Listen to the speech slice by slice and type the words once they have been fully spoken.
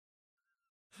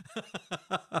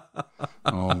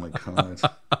Oh my God.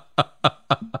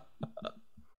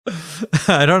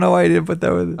 I don't know why I didn't put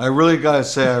that with it. I really gotta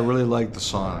say, I really like the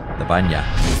Sonic. The Banya.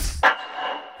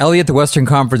 Elliot, the Western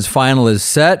Conference Final is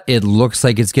set. It looks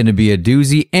like it's going to be a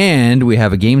doozy, and we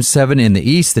have a Game 7 in the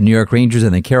East, the New York Rangers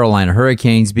and the Carolina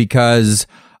Hurricanes, because,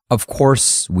 of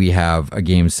course, we have a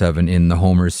Game 7 in the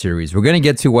Homer series. We're going to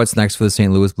get to what's next for the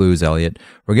St. Louis Blues, Elliot.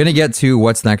 We're going to get to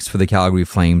what's next for the Calgary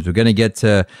Flames. We're going to get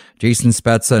to Jason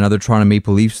Spezza and other Toronto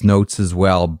Maple Leafs notes as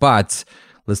well, but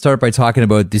let's start by talking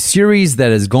about the series that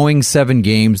is going 7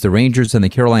 games, the Rangers and the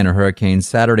Carolina Hurricanes,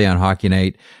 Saturday on Hockey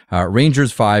Night.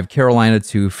 Rangers 5, Carolina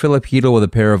 2. Filip Chytil with a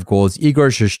pair of goals. Igor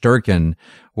Shesterkin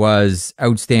was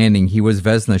outstanding. He was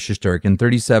Vezina Shesterkin,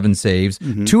 37 saves,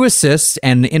 2 assists,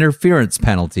 and an interference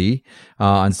penalty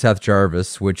on Seth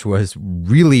Jarvis, which was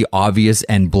really obvious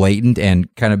and blatant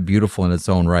and kind of beautiful in its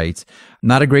own right.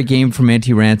 Not a great game from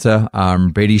Antti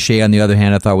Ranta. Brady Shea, on the other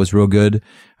hand, I thought was real good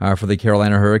for the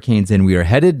Carolina Hurricanes, and we are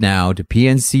headed now to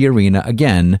PNC Arena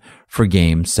again for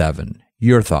Game 7.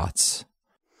 Your thoughts?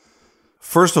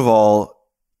 First of all,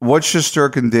 what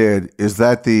Shesterkin did, is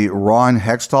that the Ron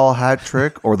Hextall hat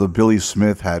trick or the Billy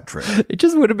Smith hat trick? It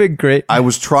just would have been great. I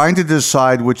was trying to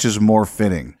decide which is more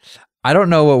fitting. I don't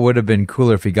know what would have been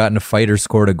cooler if he got in a fight or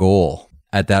scored a goal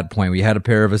at that point. We had a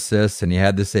pair of assists and he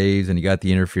had the saves and he got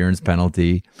the interference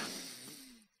penalty.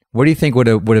 What do you think would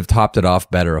have topped it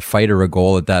off better, a fight or a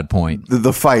goal at that point?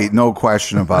 The fight, no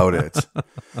question about it.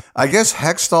 I guess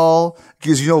Hextall,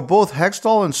 because, both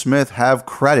Hextall and Smith have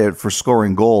credit for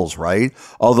scoring goals, right?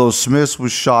 Although Smith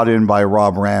was shot in by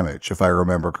Rob Ramage, if I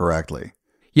remember correctly.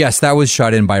 Yes, that was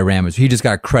shot in by Ramage. He just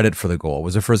got credit for the goal. It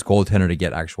was the first goaltender to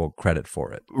get actual credit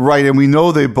for it. Right, and we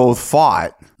know they both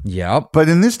fought. Yep. But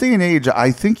in this day and age,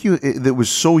 I think it was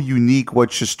so unique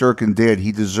what Shesterkin did.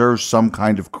 He deserves some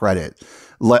kind of credit.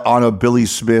 On a Billy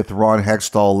Smith, Ron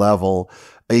Hextall level,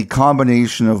 a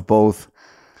combination of both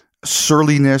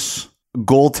surliness,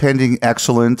 goaltending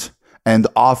excellent, and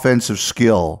offensive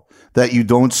skill that you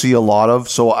don't see a lot of.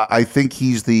 So I think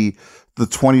he's the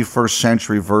 21st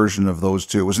century version of those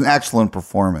two. It was an excellent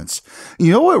performance.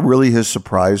 You know what really has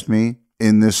surprised me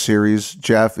in this series,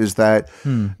 Jeff, is that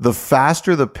the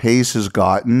faster the pace has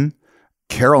gotten,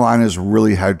 Carolina's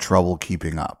really had trouble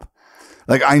keeping up.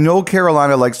 Like, I know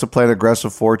Carolina likes to play an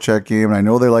aggressive forecheck game, and I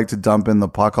know they like to dump in the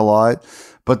puck a lot,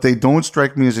 but they don't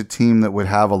strike me as a team that would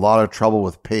have a lot of trouble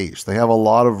with pace. They have a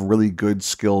lot of really good,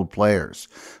 skilled players,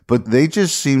 but they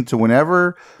just seem to,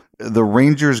 whenever the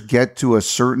Rangers get to a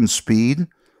certain speed,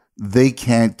 they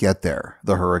can't get there,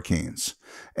 the Hurricanes.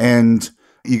 And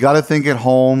you got to think at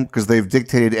home, because they've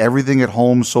dictated everything at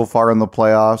home so far in the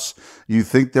playoffs. You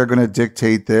think they're going to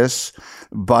dictate this.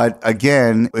 But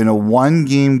again, in a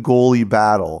one-game goalie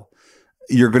battle,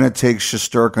 you're going to take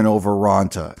Shesterkin over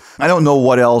Ranta. I don't know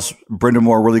what else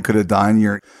Brind'Amour really could have done.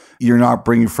 You're not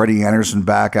bringing Freddie Anderson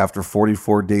back after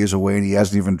 44 days away, and he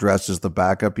hasn't even dressed as the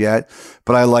backup yet.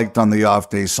 But I liked on the off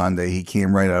day Sunday, he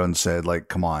came right out and said, like,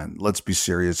 come on, let's be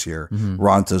serious here.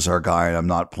 Ranta's our guy, and I'm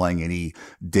not playing any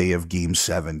day of Game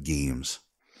 7 games.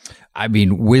 I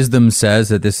mean, wisdom says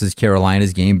that this is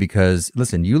Carolina's game because,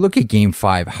 listen, you look at Game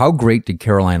 5, how great did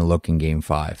Carolina look in Game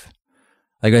 5?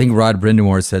 Like, I think Rod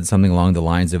Brind'Amour said something along the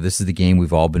lines of, this is the game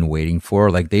we've all been waiting for.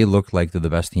 Like, they looked like they're the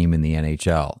best team in the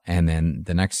NHL. And then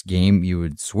the next game, you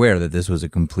would swear that this was a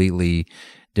completely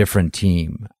different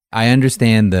team. I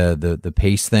understand the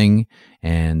pace thing,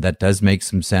 and that does make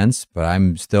some sense, but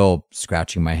I'm still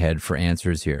scratching my head for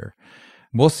answers here.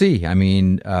 We'll see. I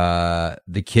mean,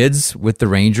 the kids with the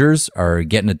Rangers are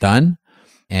getting it done.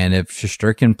 And if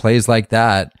Shesterkin plays like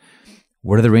that,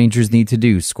 what do the Rangers need to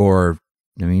do? Score?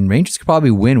 I mean, Rangers could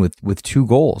probably win with 2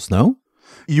 goals, no?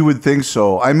 You would think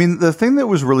so. I mean, the thing that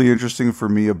was really interesting for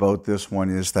me about this one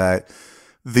is that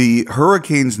the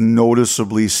Hurricanes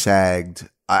noticeably sagged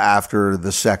after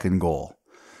the second goal.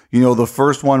 The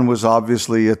first one was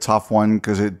obviously a tough one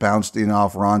because it bounced in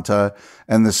off Ranta,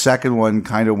 and the second one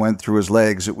kind of went through his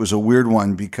legs. It was a weird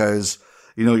one because,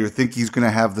 you think he's going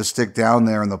to have the stick down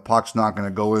there and the puck's not going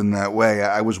to go in that way.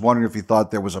 I was wondering if he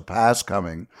thought there was a pass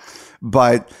coming.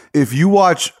 But if you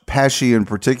watch Pesce in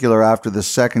particular after the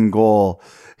second goal,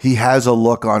 he has a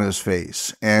look on his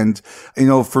face. And,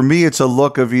 for me, it's a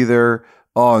look of either,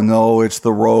 oh no, it's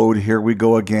the road, here we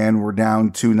go again, we're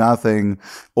down 2-0,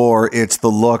 or it's the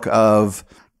look of,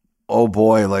 oh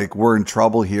boy, like we're in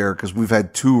trouble here because we've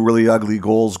had 2 really ugly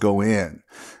goals go in.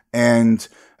 And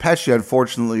Pesce,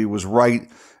 unfortunately, was right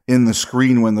in the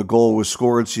screen when the goal was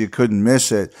scored, so you couldn't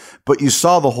miss it. But you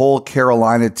saw the whole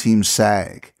Carolina team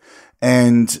sag.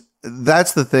 And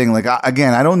that's the thing. Like,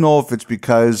 again, I don't know if it's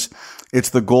because it's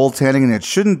the goaltending, and it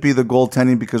shouldn't be the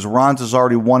goaltending because Ron has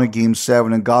already won a Game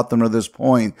 7 and got them to this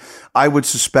point. I would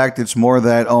suspect it's more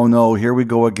that, oh no, here we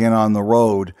go again on the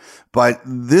road. But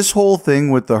this whole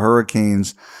thing with the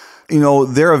Hurricanes,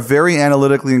 they're a very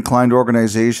analytically inclined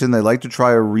organization. They like to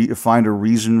try to find a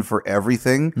reason for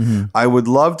everything. Mm-hmm. I would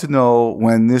love to know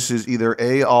when this is either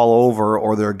all over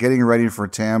or they're getting ready for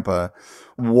Tampa,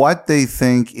 what they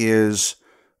think is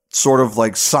sort of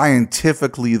like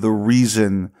scientifically the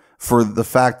reason for the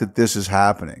fact that this is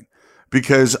happening.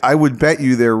 Because I would bet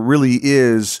you there really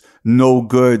is no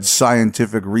good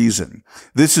scientific reason.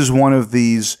 This is one of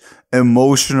these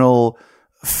emotional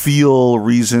feel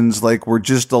reasons, like we're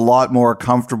just a lot more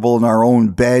comfortable in our own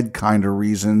bed kind of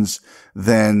reasons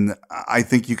than I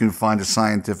think you can find a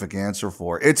scientific answer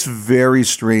for. It's very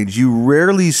strange. You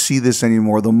rarely see this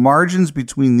anymore. The margins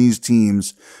between these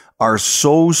teams are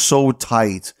so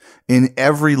tight in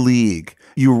every league.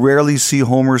 You rarely see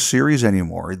Homer series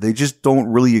anymore. They just don't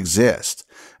really exist.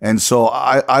 And so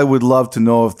I would love to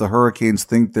know if the Hurricanes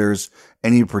think there's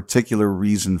any particular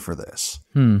reason for this.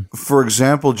 For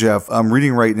example, Jeff, I'm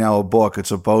reading right now a book.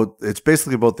 It's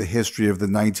basically about the history of the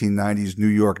 1990s New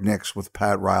York Knicks with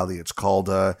Pat Riley. It's called,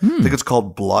 I think it's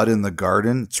called Blood in the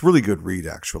Garden. It's a really good read,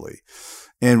 actually.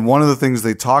 And one of the things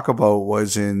they talk about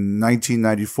was in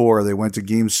 1994, they went to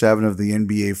Game 7 of the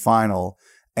NBA Final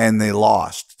and they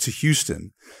lost to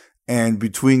Houston. And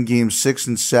between Game 6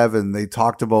 and 7, they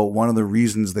talked about one of the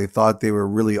reasons they thought they were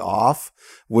really off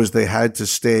was they had to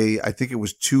stay, I think it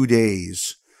was 2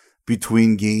 days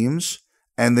between games,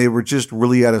 and they were just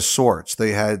really out of sorts.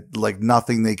 They had like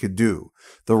nothing they could do.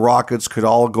 The Rockets could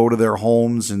all go to their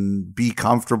homes and be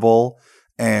comfortable,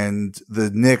 and the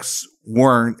Knicks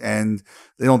weren't, and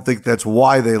they don't think that's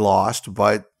why they lost,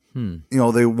 but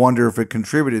they wonder if it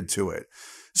contributed to it.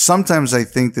 Sometimes I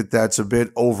think that that's a bit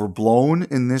overblown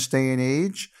in this day and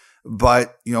age,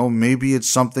 but maybe it's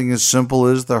something as simple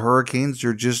as the Hurricanes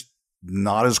are just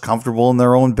not as comfortable in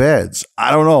their own beds.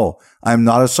 I don't know. I'm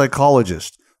not a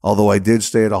psychologist, although I did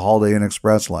stay at a Holiday Inn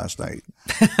Express last night.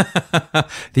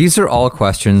 These are all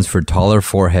questions for taller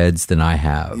foreheads than I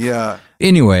have. Yeah.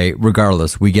 Anyway,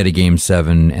 regardless, we get a Game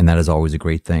 7, and that is always a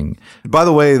great thing. By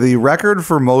the way, the record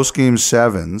for most Game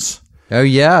 7s... Oh,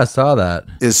 yeah, I saw that.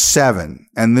 ...is 7,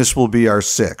 and this will be our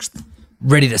 6th.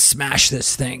 Ready to smash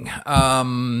this thing.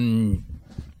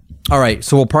 All right,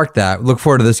 so we'll park that. Look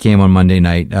forward to this game on Monday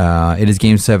night. It is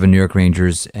Game 7, New York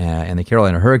Rangers and the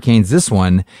Carolina Hurricanes. This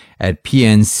one at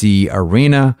PNC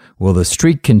Arena. Will the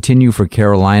streak continue for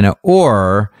Carolina,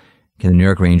 or can the New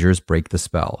York Rangers break the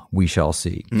spell? We shall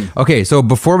see. Okay, so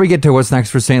before we get to what's next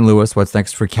for St. Louis, what's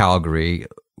next for Calgary,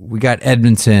 we got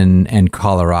Edmonton and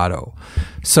Colorado.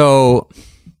 So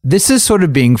this is sort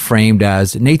of being framed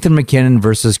as Nathan MacKinnon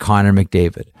versus Connor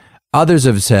McDavid. Others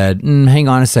have said, hang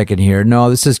on a second here.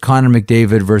 No, this is Connor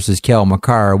McDavid versus Cale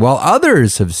Makar. While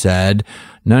others have said,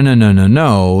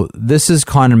 no. This is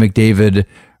Connor McDavid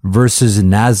versus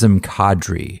Nazem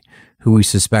Kadri, who we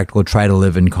suspect will try to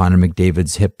live in Connor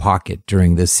McDavid's hip pocket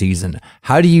during this season.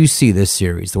 How do you see this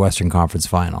series, the Western Conference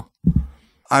Final?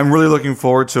 I'm really looking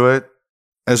forward to it.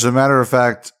 As a matter of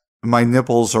fact, my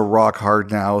nipples are rock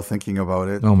hard now thinking about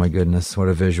it. Oh my goodness, what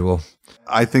a visual.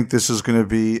 I think this is going to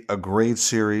be a great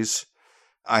series.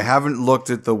 I haven't looked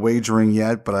at the wagering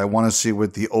yet, but I want to see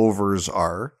what the overs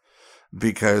are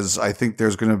because I think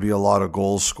there's going to be a lot of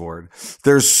goals scored.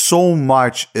 There's so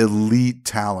much elite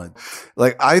talent.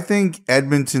 Like, I think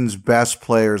Edmonton's best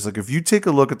players, like if you take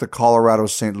a look at the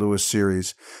Colorado-St. Louis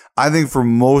series, I think for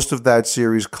most of that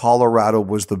series, Colorado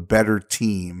was the better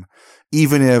team,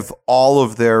 even if all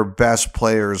of their best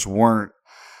players weren't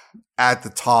at the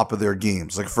top of their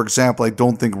games. Like, for example, I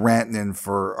don't think Rantanen,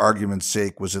 for argument's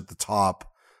sake, was at the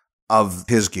top of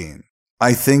his game.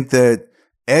 I think that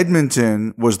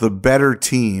Edmonton was the better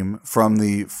team from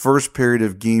the first period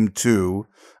of Game 2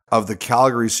 of the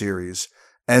Calgary series,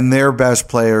 and their best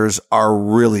players are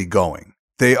really going.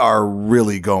 They are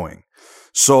really going.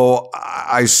 So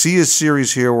I see a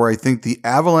series here where I think the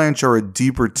Avalanche are a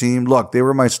deeper team. Look, they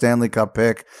were my Stanley Cup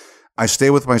pick. I stay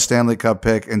with my Stanley Cup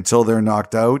pick until they're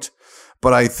knocked out.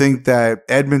 But I think that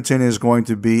Edmonton is going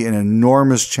to be an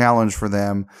enormous challenge for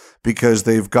them because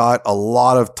they've got a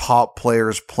lot of top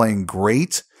players playing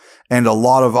great and a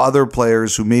lot of other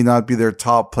players who may not be their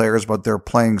top players, but they're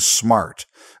playing smart.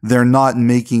 They're not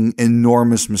making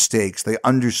enormous mistakes. They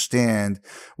understand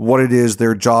what it is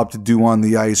their job to do on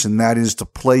the ice, and that is to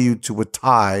play you to a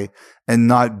tie and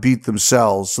not beat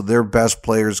themselves so their best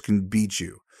players can beat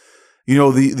you.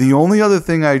 The only other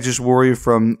thing I just worry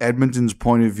from Edmonton's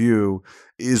point of view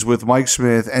is with Mike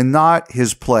Smith and not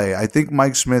his play. I think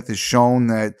Mike Smith has shown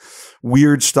that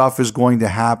weird stuff is going to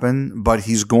happen, but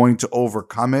he's going to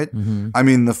overcome it. I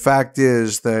mean, the fact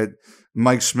is that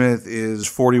Mike Smith is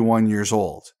 41 years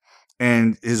old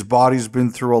and his body's been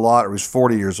through a lot, or he's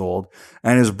 40 years old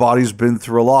and his body's been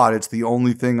through a lot. It's the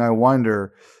only thing I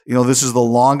wonder. This is the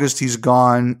longest he's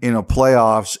gone in a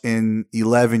playoffs in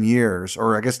 11 years,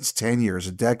 or I guess it's 10 years,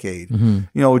 a decade.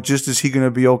 Just is he going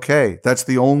to be okay? That's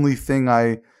the only thing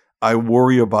I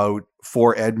worry about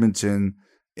for Edmonton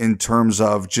in terms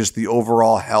of just the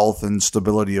overall health and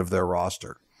stability of their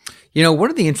roster. One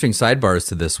of the interesting sidebars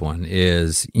to this one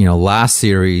is, last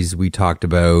series we talked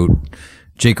about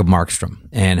Jacob Markstrom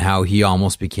and how he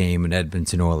almost became an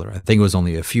Edmonton Oiler. I think it was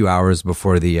only a few hours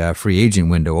before the free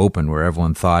agent window opened where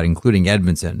everyone thought, including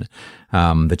Edmonton,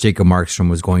 that Jacob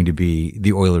Markstrom was going to be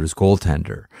the Oilers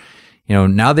goaltender.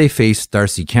 Now they face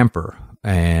Darcy Kemper,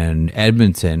 and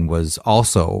Edmonton was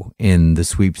also in the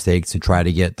sweepstakes to try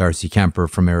to get Darcy Kemper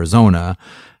from Arizona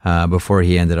before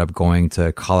he ended up going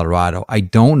to Colorado. I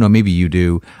don't know. Maybe you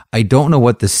do. I don't know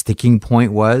what the sticking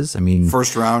point was. I mean,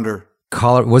 first rounder.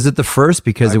 Was it the first?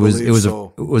 Because it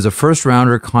was a first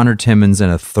rounder, Connor Timmins, and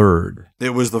a third. It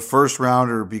was the first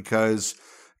rounder because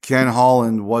Ken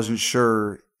Holland wasn't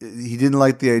sure. He didn't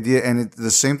like the idea, and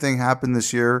the same thing happened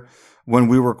this year when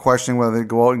we were questioning whether they'd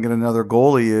go out and get another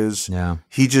goalie.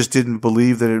 He just didn't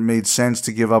believe that it made sense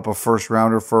to give up a first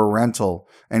rounder for a rental,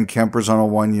 and Kemper's on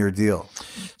a 1-year deal.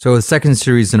 So the second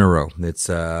series in a row, it's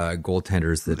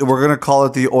goaltenders that we're going to call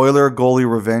it the Oiler Goalie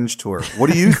Revenge Tour. What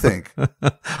do you think?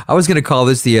 I was going to call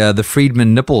this the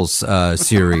Friedman Nipples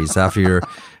series. After you're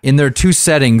in their two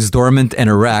settings, dormant and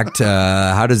erect,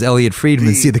 how does Elliot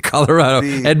Friedman see the Colorado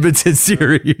Edmonton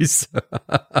series?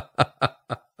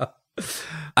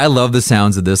 I love the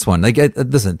sounds of this one. Like,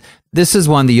 listen, this is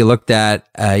one that you looked at,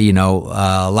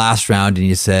 last round and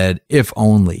you said, if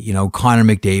only, Connor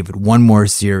McDavid, one more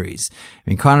series. I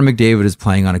mean, Connor McDavid is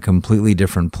playing on a completely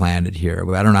different planet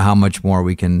here. I don't know how much more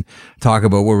we can talk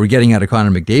about what we're getting out of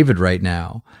Connor McDavid right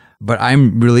now, but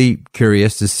I'm really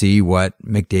curious to see what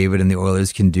McDavid and the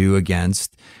Oilers can do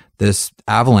against this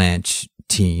Avalanche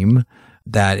team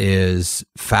that is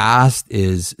fast,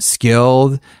 is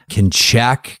skilled, can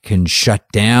check, can shut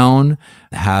down,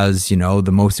 has,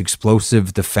 the most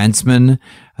explosive defenseman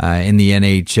in the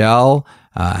NHL,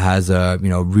 has a,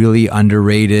 really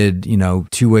underrated,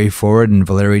 two-way forward in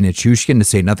Valeri Nichushkin, to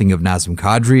say nothing of Nazem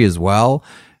Kadri as well,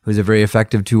 who's a very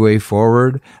effective two-way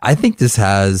forward. I think this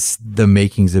has the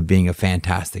makings of being a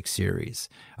fantastic series.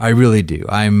 I really do.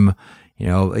 I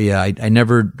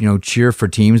never, cheer for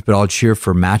teams, but I'll cheer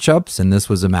for matchups. And this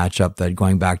was a matchup that,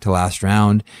 going back to last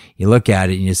round, you look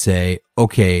at it and you say,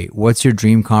 okay, what's your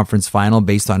dream conference final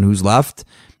based on who's left?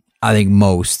 I think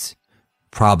most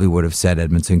probably would have said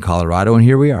Edmonton, Colorado, and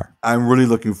here we are. I'm really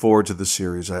looking forward to the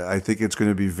series. I think it's going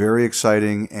to be very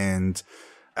exciting, and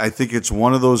I think it's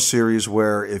one of those series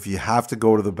where if you have to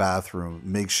go to the bathroom,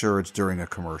 make sure it's during a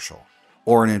commercial.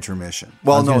 Or an intermission.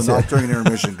 Well, no, not during an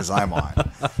intermission because I'm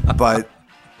on, but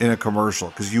in a commercial,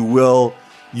 because you will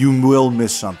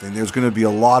miss something. There's going to be a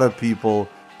lot of people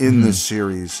in this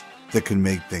series that can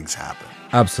make things happen.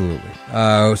 Absolutely.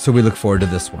 So we look forward to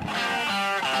this one.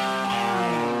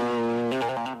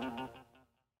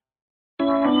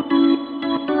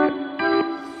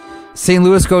 St.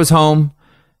 Louis goes home.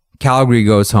 Calgary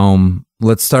goes home.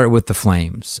 Let's start with the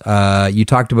Flames. You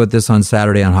talked about this on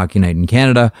Saturday on Hockey Night in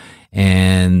Canada,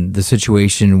 and the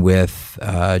situation with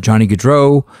Johnny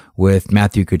Gaudreau, with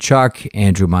Matthew Tkachuk,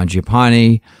 Andrew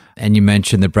Mangiapane, and you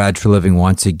mentioned that Brad Treliving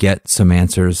wants to get some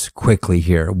answers quickly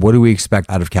here. What do we expect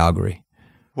out of Calgary?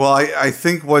 Well, I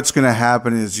think what's going to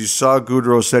happen is you saw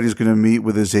Gaudreau said he's going to meet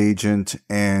with his agent,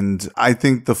 and I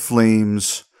think the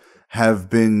Flames have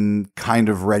been kind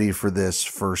of ready for this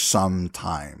for some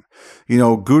time.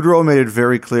 Gaudreau made it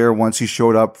very clear once he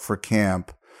showed up for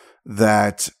camp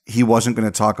that he wasn't going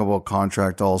to talk about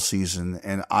contract all season,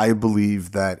 and I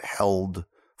believe that held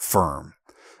firm.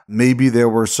 Maybe there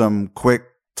were some quick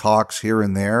talks here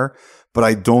and there, but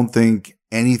I don't think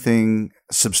anything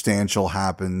substantial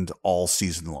happened all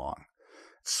season long.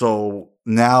 So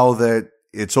now that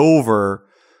it's over,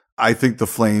 I think the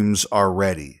Flames are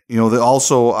ready.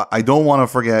 Also, I don't want to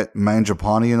forget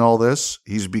Mangiapane in all this.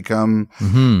 He's become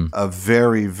a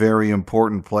very, very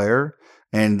important player.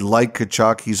 And like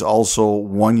Tkachuk, he's also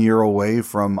 1 year away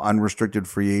from unrestricted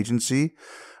free agency.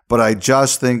 But I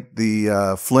just think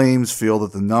the Flames feel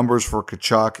that the numbers for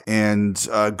Tkachuk and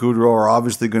Gaudreau are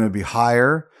obviously going to be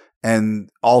higher. And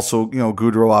also,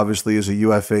 Goudreau obviously is a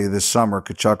UFA this summer.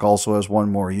 Tkachuk also has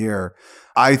one more year.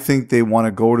 I think they want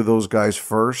to go to those guys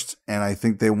first, and I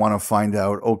think they want to find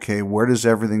out, okay, where does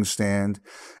everything stand,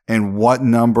 and what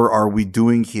number are we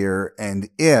doing here? And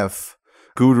if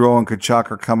Goudreau and Tkachuk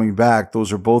are coming back,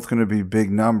 those are both going to be big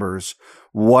numbers.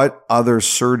 What other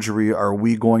surgery are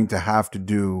we going to have to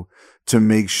do to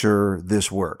make sure this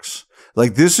works?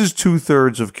 Like, this is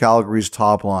 2/3 of Calgary's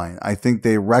top line. I think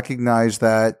they recognize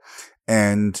that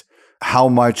and how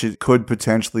much it could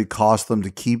potentially cost them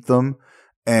to keep them.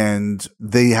 And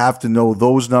they have to know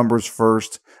those numbers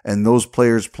first and those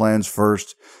players' plans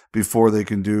first before they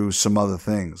can do some other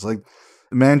things. Like,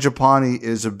 Mangiapane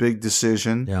is a big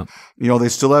decision. Yeah. They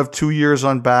still have 2 years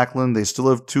on Backlund. They still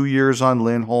have 2 years on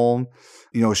Lindholm.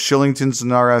 Shillington's an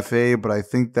RFA, but I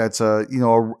think that's a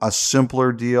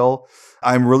simpler deal.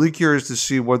 I'm really curious to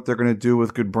see what they're going to do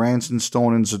with Goodbranson,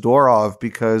 Stone, and Zadorov,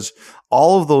 because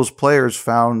all of those players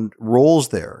found roles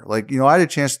there. Like, I had a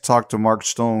chance to talk to Mark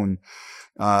Stone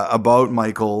about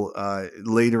Michael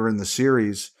later in the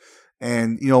series.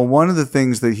 And, one of the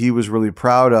things that he was really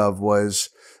proud of was,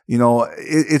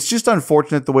 it's just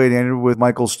unfortunate the way it ended with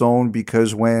Michael Stone,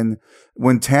 because when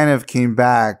Tanev came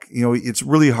back, it's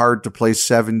really hard to play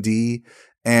 7D.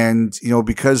 And,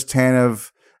 because Tanev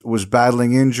was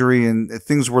battling injury and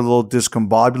things were a little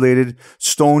discombobulated,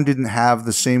 Stone didn't have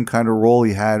the same kind of role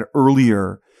he had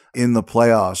earlier in the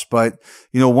playoffs. But,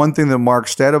 one thing that Mark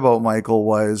said about Michael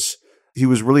was he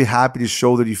was really happy to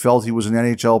show that he felt he was an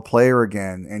NHL player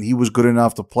again, and he was good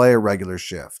enough to play a regular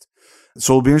shift.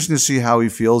 So it'll be interesting to see how he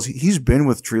feels. He's been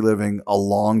with Tree Living a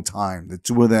long time. The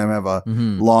two of them have a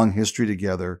long history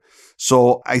together.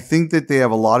 So I think that they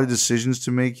have a lot of decisions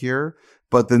to make here.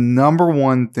 But the number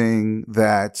one thing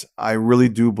that I really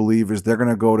do believe is they're going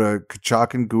to go to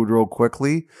Tkachuk and Goudreau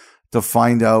quickly to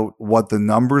find out what the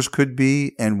numbers could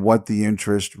be and what the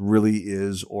interest really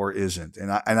is or isn't.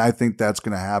 And I think that's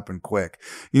going to happen quick.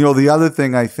 The other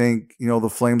thing I think, the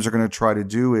Flames are going to try to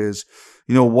do is,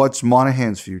 what's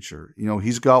Monahan's future?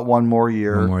 He's got one more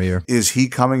year. One more year. Is he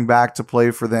coming back to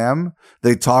play for them?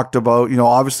 They talked about,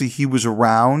 obviously he was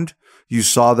around. You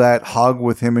saw that hug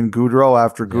with him and Goudreau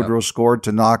after Goudreau scored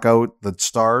to knock out the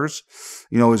Stars.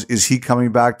 Is he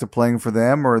coming back to playing for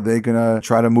them, or are they going to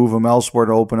try to move him elsewhere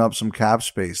to open up some cap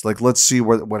space? Like, let's see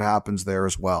what happens there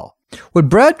as well. Would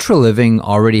Brad Treliving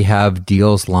already have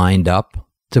deals lined up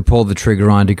to pull the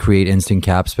trigger on to create instant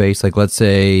cap space? Like, let's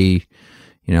say,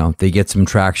 they get some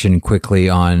traction quickly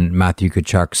on Matthew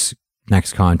Tkachuk's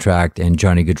next contract and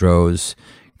Johnny Gaudreau's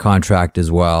contract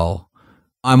as well.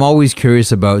 I'm always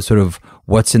curious about sort of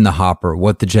what's in the hopper,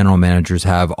 what the general managers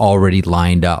have already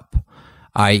lined up,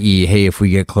 i.e., hey, if we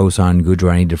get close on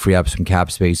Gaudreau, I need to free up some cap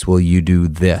space. Will you do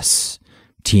this,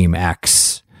 Team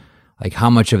X? Like, how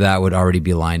much of that would already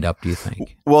be lined up, do you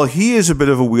think? Well, he is a bit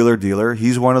of a wheeler dealer.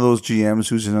 He's one of those GMs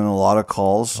who's in a lot of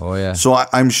calls. Oh, yeah. So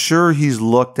I'm sure he's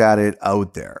looked at it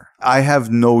out there. I have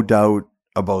no doubt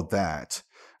about that.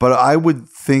 But I would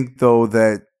think, though,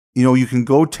 that you can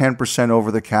go 10%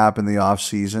 over the cap in the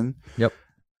offseason. Yep.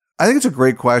 I think it's a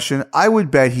great question. I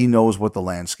would bet he knows what the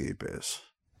landscape is.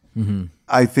 Mm-hmm.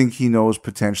 I think he knows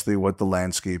potentially what the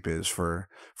landscape is for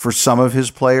some of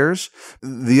his players.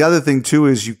 The other thing, too,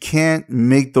 is you can't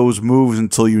make those moves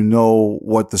until you know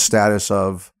what the status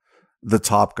of the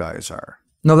top guys are.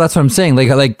 No, that's what I'm saying.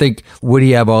 Like, would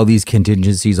he have all these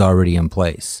contingencies already in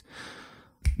place?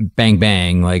 Bang,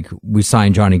 bang. Like, we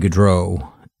signed Johnny Gaudreau,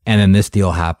 and then this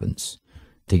deal happens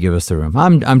to give us the room.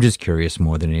 I'm just curious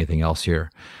more than anything else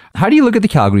here. How do you look at the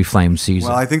Calgary Flames season?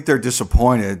 Well, I think they're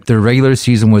disappointed. Their regular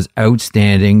season was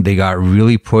outstanding. They got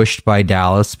really pushed by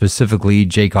Dallas, specifically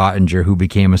Jake Ottinger, who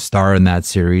became a star in that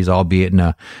series, albeit in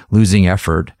a losing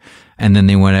effort. And then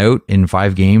they went out in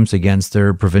 5 games against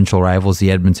their provincial rivals,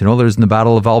 the Edmonton Oilers, in the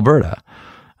Battle of Alberta.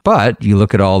 But you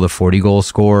look at all the 40-goal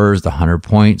scorers, the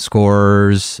 100-point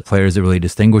scorers, players that really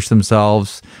distinguished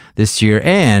themselves this year.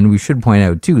 And we should point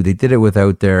out, too, they did it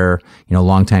without their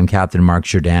longtime captain, Mark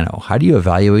Giordano. How do you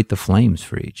evaluate the Flames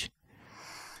for each?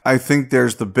 I think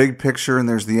there's the big picture and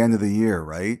there's the end of the year,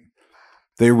 right?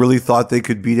 They really thought they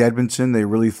could beat Edmonton. They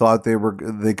really thought they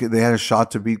had a shot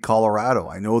to beat Colorado.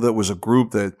 I know that was a group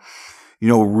that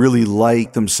really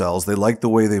liked themselves. They liked the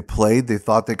way they played. They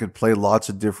thought they could play lots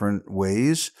of different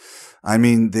ways. I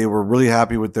mean, they were really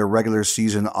happy with their regular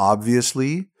season,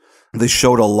 obviously. They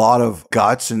showed a lot of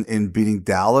guts in beating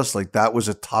Dallas. Like, that was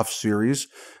a tough series.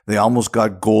 They almost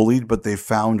got goalied, but they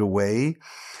found a way.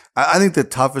 I think the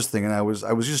toughest thing, and I was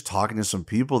just talking to some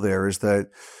people there, is that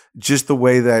just the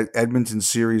way that Edmonton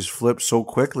series flipped so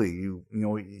quickly. You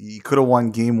could have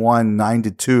won game 1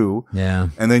 9-2. Yeah.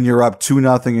 And then you're up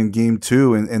 2-0 in game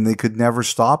 2, and they could never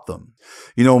stop them.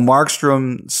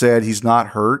 Markstrom said he's not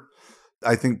hurt.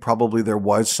 I think probably there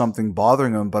was something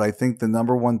bothering him, but I think the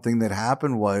number one thing that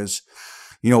happened was,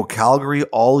 Calgary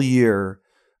all year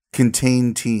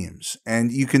contained teams,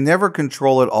 and you can never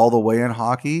control it all the way in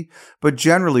hockey, but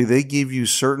generally they give you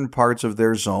certain parts of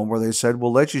their zone where they said,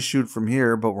 we'll let you shoot from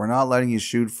here, but we're not letting you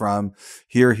shoot from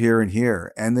here, here, and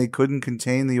here. And they couldn't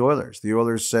contain the Oilers. The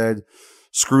Oilers said,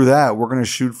 screw that. We're going to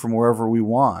shoot from wherever we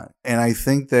want. And I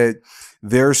think that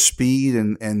their speed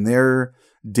and their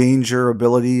danger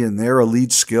ability and their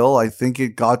elite skill, I think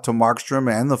it got to Markstrom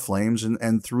and the Flames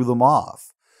and threw them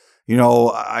off.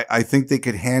 I think they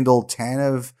could handle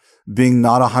Tanev being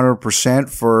not 100%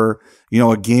 for,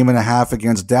 a game and a half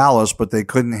against Dallas, but they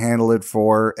couldn't handle it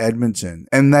for Edmonton.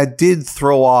 And that did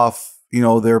throw off,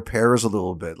 their pairs a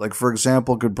little bit. Like, for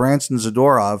example, Goodbranson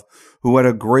Zadorov, who had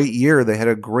a great year. They had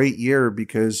a great year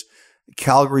because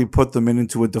Calgary put them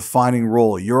into a defining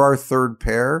role. You're our third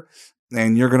pair,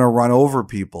 and you're going to run over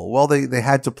people. Well, they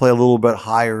had to play a little bit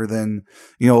higher than,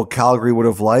 Calgary would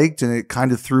have liked, and it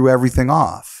kind of threw everything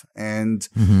off. And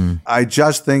I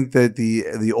just think that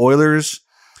the Oilers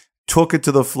took it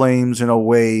to the Flames in a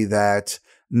way that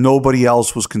nobody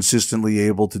else was consistently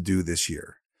able to do this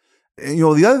year. And,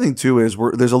 the other thing too is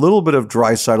there's a little bit of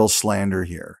Draisaitl slander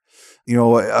here.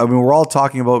 We're all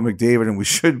talking about McDavid, and we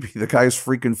should be. The guy's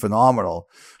freaking phenomenal.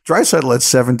 Draisaitl had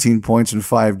 17 points in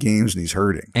 5 games, and he's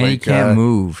hurting. And he can't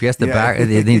move. He has to back.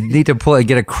 They need to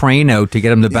get a crane out to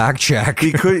get him to back check.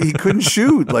 He couldn't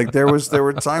shoot. Like there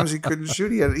were times he couldn't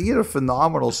shoot. He had a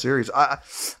phenomenal series.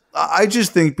 I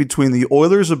just think between the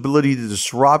Oilers' ability to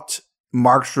disrupt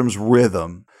Markstrom's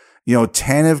rhythm,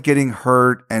 Tanev getting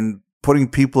hurt and putting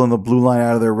people in the blue line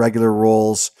out of their regular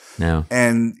roles. No.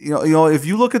 And if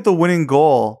you look at the winning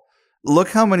goal, look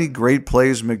how many great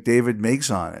plays McDavid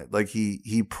makes on it. Like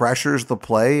he pressures the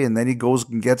play and then he goes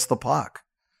and gets the puck.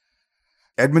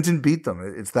 Edmonton beat them.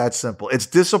 It's that simple. It's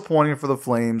disappointing for the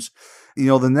Flames.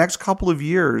 The next couple of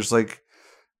years,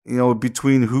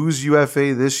 between who's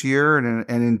UFA this year and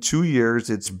in 2 years,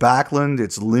 it's Backlund,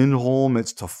 it's Lindholm,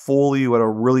 it's Toffoli, who had a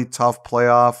really tough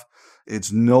playoff.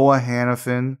 It's Noah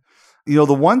Hannafin. The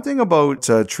one thing about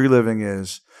Tree Living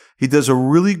is he does a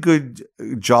really good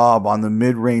job on the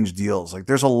mid-range deals. Like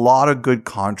there's a lot of good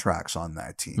contracts on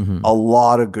that team, a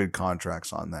lot of good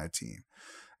contracts on that team.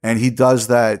 And he does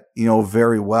that,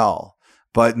 very well.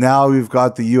 But now we've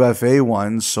got the UFA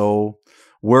ones. So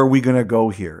where are we going to go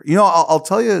here? I'll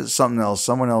tell you something else.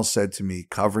 Someone else said to me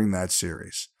covering that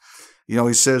series,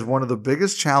 he says one of the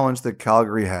biggest challenge that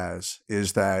Calgary has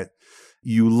is that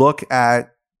you look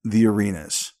at the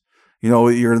arenas.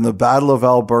 You're in the Battle of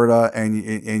Alberta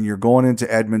and you're going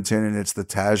into Edmonton and it's the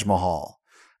Taj Mahal.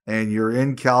 And you're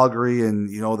in Calgary and,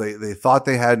 they thought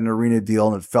they had an arena deal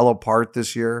and it fell apart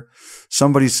this year.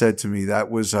 Somebody said to me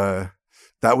that was a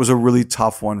really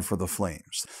tough one for the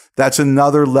Flames. That's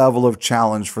another level of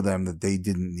challenge for them that they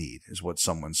didn't need, is what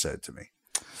someone said to me.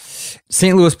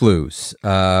 St. Louis Blues.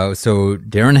 So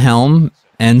Darren Helm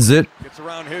ends it. Gets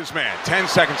around his man. 10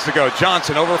 seconds to go.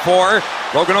 Johnson over 4.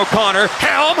 Logan O'Connor.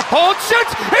 Helm holds,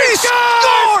 shoots. He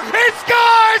scores! He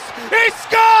scores! He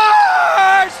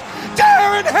scores!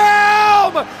 Darren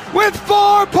Helm with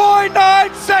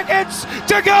 4.9 seconds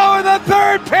to go in the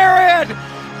third period.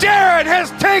 Darren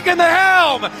has taken the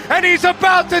helm, and he's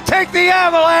about to take the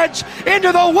Avalanche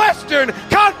into the Western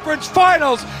Conference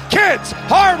Finals. Kids,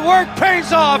 hard work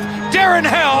pays off. Darren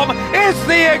Helm is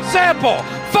the example.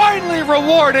 Finally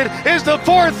rewarded is the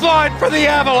fourth line for the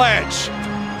Avalanche.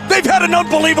 They've had an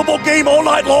unbelievable game all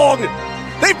night long.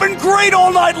 They've been great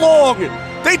all night long.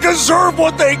 They deserve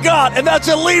what they got, and that's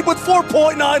a lead with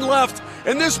 4.9 left,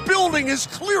 and this building is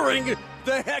clearing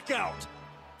the heck out.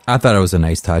 I thought it was a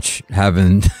nice touch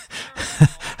having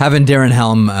Darren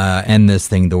Helm end this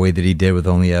thing the way that he did with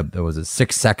only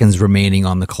 6 seconds remaining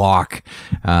on the clock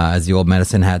as the old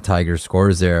Medicine Hat Tiger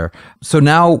scores there. So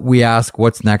now we ask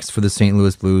what's next for the St.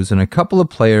 Louis Blues, and a couple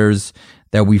of players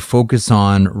that we focus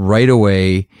on right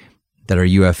away that are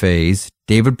UFAs: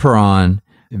 David Perron,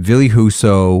 Ville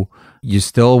Husso. You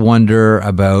still wonder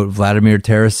about Vladimir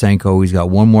Tarasenko. He's got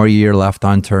one more year left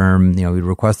on term. He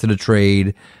requested a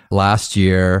trade last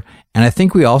year. And I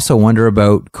think we also wonder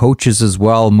about coaches as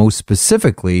well, most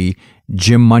specifically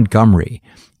Jim Montgomery.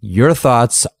 Your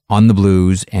thoughts on the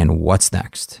Blues and what's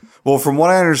next? Well, from what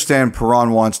I understand,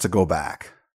 Perron wants to go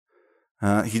back.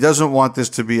 He doesn't want this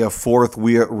to be a fourth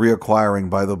reacquiring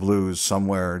by the Blues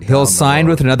somewhere. He'll sign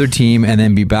with another team and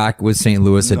then be back with St.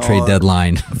 Louis at trade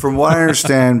deadline. From what I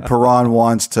understand, Perron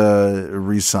wants to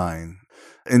re-sign.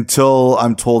 Until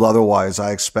I'm told otherwise,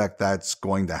 I expect that's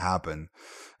going to happen.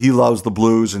 He loves the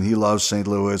Blues and he loves St.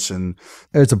 Louis, and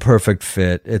it's a perfect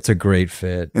fit. It's a great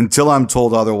fit. Until I'm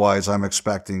told otherwise, I'm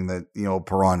expecting that,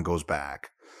 Perron goes back.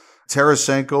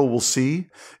 Tarasenko, we'll see.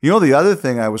 The other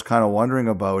thing I was kind of wondering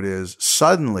about is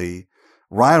suddenly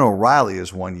Ryan O'Reilly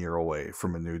is 1 year away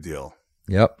from a new deal.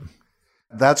 Yep.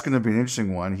 That's going to be an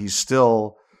interesting one. He's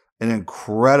still an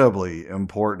incredibly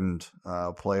important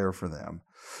player for them.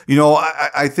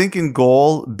 I think in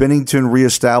goal, Binnington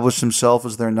reestablished himself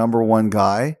as their number one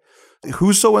guy.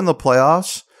 Husso in the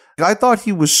playoffs, I thought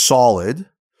he was solid.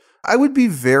 I would be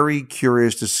very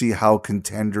curious to see how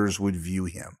contenders would view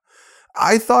him.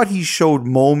 I thought he showed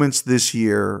moments this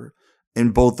year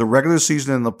in both the regular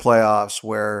season and the playoffs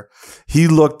where he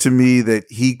looked to me that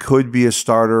he could be a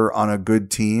starter on a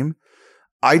good team.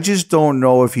 I just don't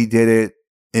know if he did it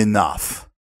enough.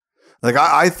 Like,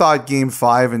 I thought Game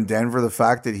 5 in Denver, the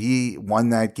fact that he won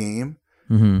that game,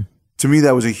 to me,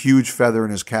 that was a huge feather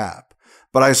in his cap.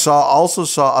 But I also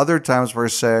saw other times where I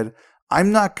said,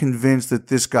 I'm not convinced that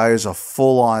this guy is a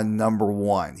full-on number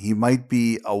one. He might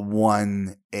be a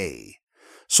 1A.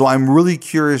 So I'm really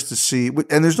curious to see,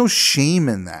 and there's no shame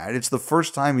in that. It's the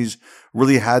first time he's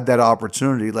really had that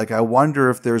opportunity. Like, I wonder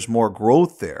if there's more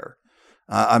growth there.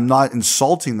 I'm not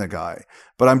insulting the guy,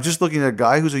 but I'm just looking at a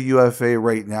guy who's a UFA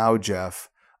right now, Jeff.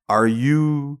 Are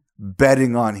you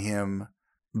betting on him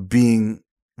being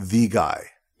the guy?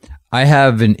 I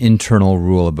have an internal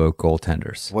rule about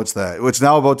goaltenders. What's that? It's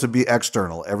now about to be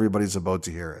external. Everybody's about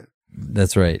to hear it.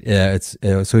 That's right. Yeah, it's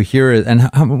so here is, and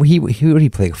he would he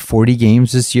play 40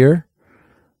 games this year,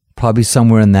 probably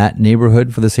somewhere in that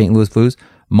neighborhood for the St. Louis Blues.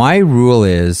 My rule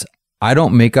is I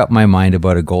don't make up my mind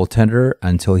about a goaltender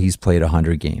until he's played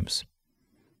 100 games.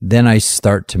 Then I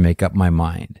start to make up my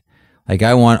mind. Like,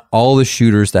 I want all the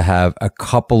shooters to have a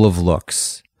couple of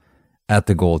looks at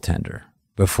the goaltender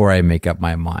before I make up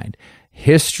my mind.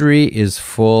 History is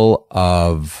full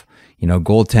of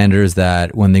goaltenders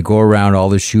that when they go around all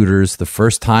the shooters the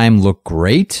first time look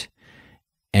great.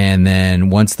 And then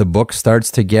once the book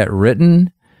starts to get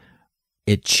written,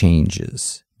 it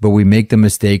changes. But we make the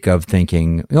mistake of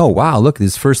thinking, oh, wow, look,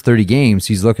 his first 30 games,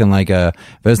 he's looking like a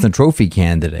Vezina Trophy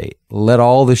candidate. Let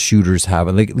all the shooters have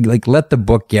it. Like let the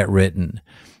book get written.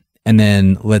 And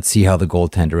then let's see how the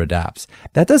goaltender adapts.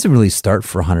 That doesn't really start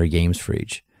for 100 games for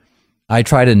each. I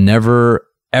try to never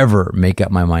ever make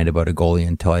up my mind about a goalie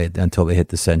until they hit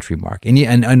the century mark.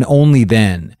 And only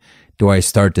then do I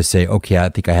start to say, okay, I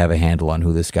think I have a handle on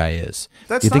who this guy is.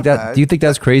 Do you think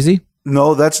that's crazy?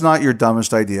 No, that's not your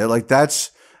dumbest idea. Like,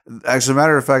 that's, as a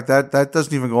matter of fact, that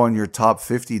doesn't even go on your top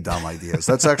 50 dumb ideas.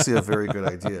 That's actually a very good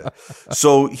idea.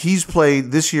 So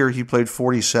this year he played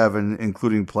 47,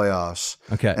 including playoffs.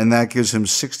 Okay. And that gives him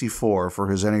 64 for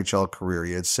his NHL career.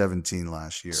 He had 17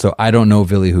 last year. So I don't know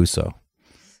Ville Husso.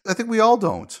 I think we all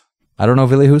don't. I don't know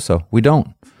Ville Husso. We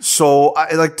don't. So,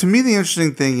 to me, the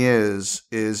interesting thing is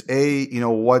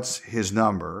what's his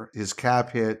number? His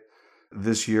cap hit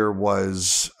this year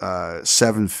was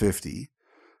 $750.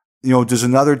 Does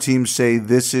another team say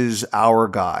this is our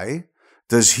guy?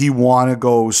 Does he want to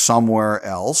go somewhere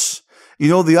else?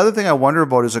 The other thing I wonder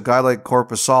about is a guy like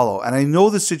Korpisalo, and I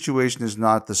know the situation is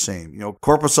not the same.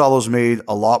 Korpisalo's made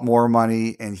a lot more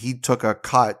money, and he took a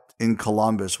cut in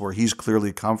Columbus where he's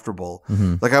clearly comfortable.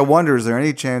 Mm-hmm. Like, I wonder, is there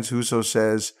any chance Husso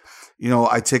says,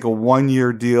 I take a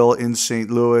 1-year deal in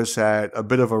St. Louis at a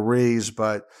bit of a raise,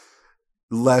 but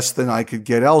less than I could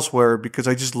get elsewhere because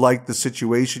I just like the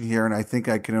situation here and I think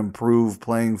I can improve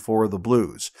playing for the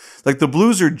Blues. Like, the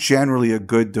Blues are generally a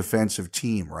good defensive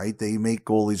team, right? They make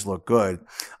goalies look good.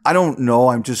 I don't know.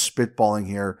 I'm just spitballing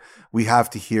here. We have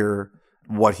to hear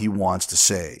what he wants to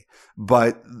say.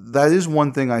 But that is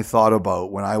one thing I thought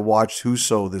about when I watched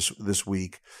Husso this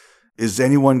week. Is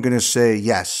anyone going to say,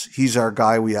 yes, he's our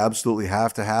guy, we absolutely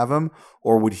have to have him?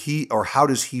 Or how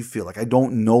does he feel? Like, I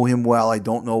don't know him well. I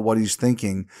don't know what he's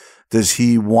thinking. Does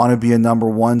he want to be a number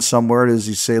one somewhere? Does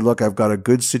he say, look, I've got a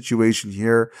good situation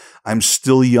here. I'm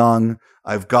still young.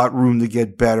 I've got room to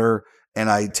get better.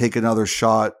 And I take another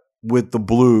shot with the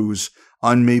Blues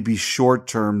on maybe short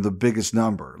term, the biggest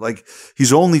number. Like,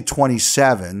 he's only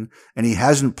 27 and he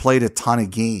hasn't played a ton of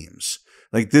games.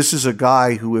 Like, this is a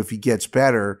guy who, if he gets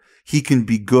better, he can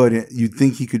be good. You'd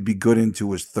think he could be good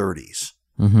into his 30s.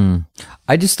 Mm-hmm.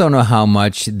 I just don't know how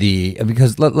much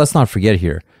because let's not forget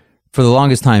here, For the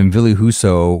longest time, Ville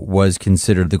Husso was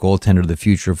considered the goaltender of the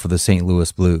future for the St.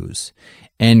 Louis Blues.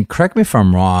 And correct me if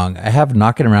I'm wrong, I have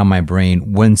knocking around my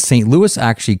brain, when St. Louis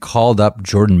actually called up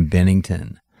Jordan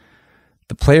Binnington,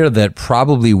 the player that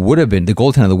probably would have been, the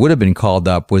goaltender that would have been called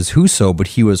up was Husso, but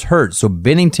he was hurt. So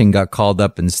Binnington got called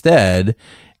up instead.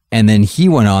 And then he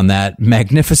went on that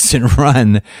magnificent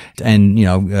run and,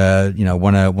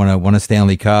 won a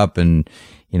Stanley Cup and,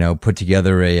 put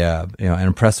together an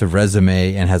impressive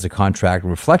resume and has a contract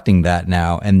reflecting that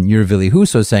now. And you're Ville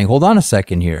Husso saying, hold on a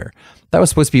second here. That was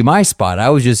supposed to be my spot. I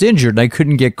was just injured and I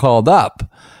couldn't get called up.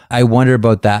 I wonder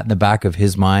about that in the back of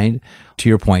his mind. To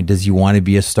your point, does he want to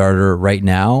be a starter right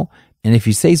now? And if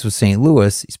he stays with St.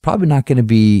 Louis, he's probably not going to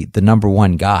be the number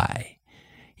one guy.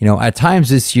 At times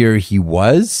this year he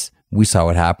was. We saw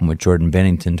what happened with Jordan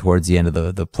Binnington towards the end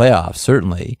of the playoffs,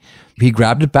 certainly. He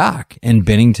grabbed it back, and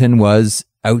Binnington was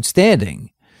outstanding.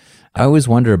 I always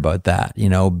wonder about that.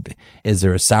 Is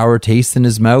there a sour taste in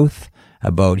his mouth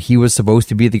about he was supposed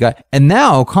to be the guy? And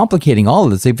now, complicating all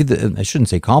of this, I shouldn't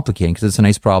say complicating because it's a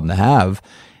nice problem to have.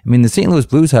 I mean, the St. Louis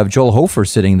Blues have Joel Hofer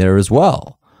sitting there as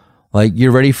well. Like,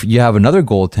 you have another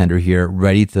goaltender here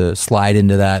ready to slide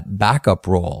into that backup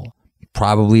role,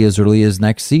 probably as early as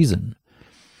next season.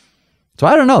 So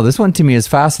I don't know. This one to me is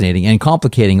fascinating, and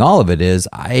complicating all of it is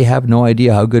I have no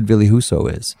idea how good Ville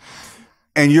Husso is.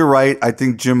 And you're right. I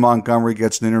think Jim Montgomery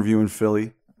gets an interview in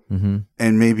Philly and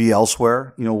maybe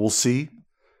elsewhere. We'll see.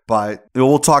 But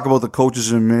we'll talk about the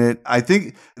coaches in a minute. I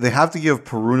think they have to give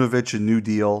Perunovich a new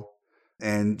deal.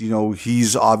 And,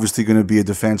 he's obviously going to be a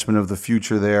defenseman of the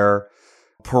future there.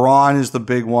 Perron is the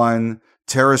big one.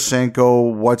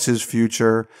 Tarasenko, what's his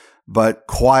future? But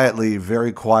quietly,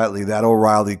 very quietly, that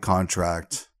O'Reilly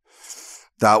contract,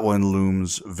 that one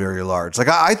looms very large. Like,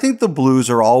 I think the Blues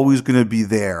are always going to be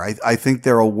there. I think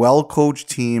they're a well-coached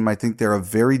team. I think they're a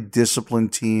very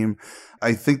disciplined team.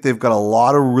 I think they've got a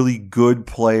lot of really good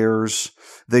players.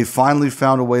 They finally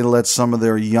found a way to let some of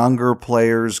their younger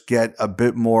players get a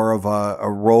bit more of a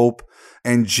rope.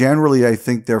 And generally, I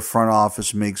think their front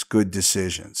office makes good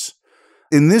decisions.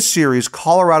 In this series,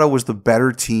 Colorado was the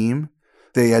better team.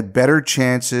 They had better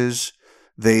chances.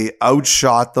 They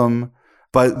outshot them.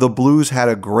 But the Blues had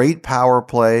a great power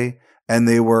play, and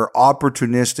they were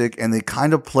opportunistic, and they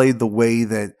kind of played the way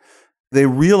that they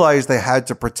realized they had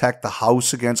to protect the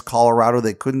house against Colorado.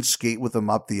 They couldn't skate with them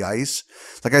up the ice.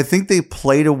 Like, I think they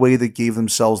played a way that gave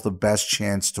themselves the best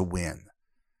chance to win.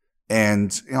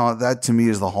 And, that to me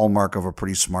is the hallmark of a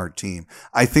pretty smart team.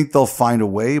 I think they'll find a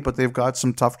way, but they've got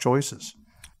some tough choices.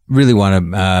 Really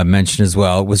want to mention as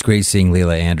well, it was great seeing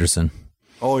Leila Anderson.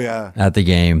 Oh, yeah. At the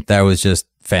game. That was just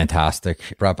fantastic.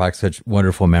 Brought back such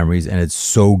wonderful memories, and it's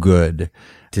so good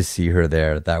to see her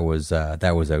there. That was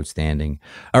outstanding.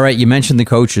 All right, you mentioned the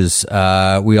coaches.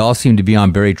 We all seem to be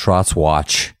on Barry Trotz's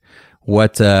watch.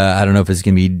 I don't know if it's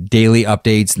going to be daily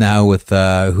updates now with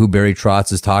who Barry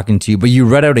Trotz is talking to, but you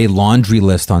read out a laundry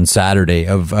list on Saturday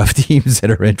of teams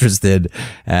that are interested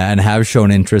and have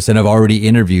shown interest and have already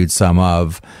interviewed some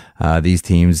of these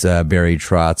teams, Barry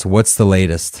Trotz. What's the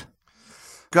latest?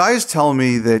 Guys tell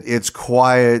me that it's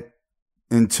quiet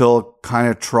until kind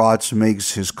of Trotz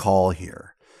makes his call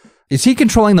here. Is he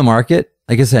controlling the market?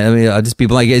 Like I said, I'll just be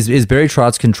like, is Barry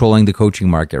Trotz controlling the coaching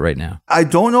market right now? I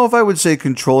don't know if I would say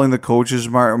controlling the coaches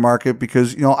market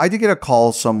because, I did get a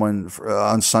call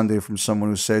on Sunday from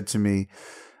someone who said to me,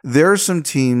 there are some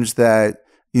teams that,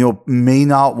 may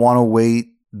not want to wait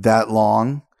that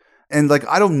long. And like,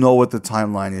 I don't know what the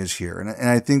timeline is here. And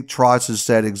I think Trotz has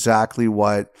said exactly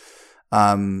what,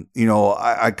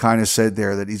 I kind of said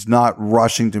there, that he's not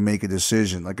rushing to make a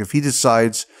decision. Like if he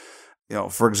decides,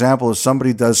 for example, if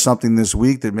somebody does something this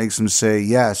week that makes him say,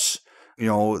 yes,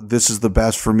 this is the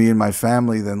best for me and my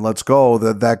family, then let's go,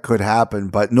 that could happen.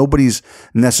 But nobody's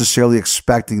necessarily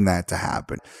expecting that to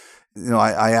happen.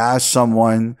 I asked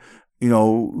someone,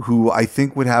 who I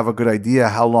think would have a good idea,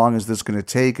 how long is this going to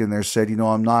take? And they said,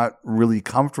 I'm not really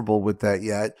comfortable with that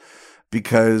yet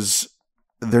because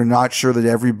they're not sure that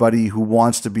everybody who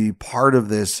wants to be part of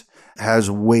this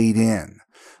has weighed in.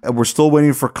 And we're still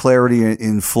waiting for clarity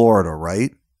in Florida,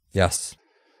 right? Yes.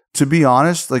 To be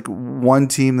honest, like one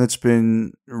team that's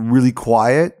been really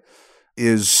quiet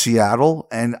is Seattle.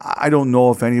 And I don't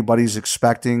know if anybody's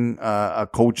expecting a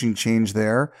coaching change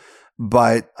there.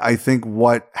 But I think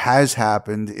what has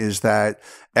happened is that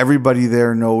everybody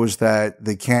there knows that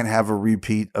they can't have a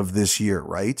repeat of this year,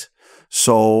 right?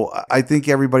 So I think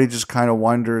everybody just kind of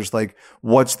wonders, like,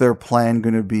 what's their plan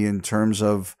going to be in terms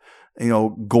of,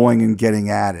 going and getting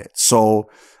at it. So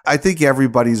I think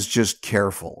everybody's just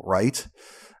careful, right?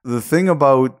 The thing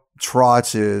about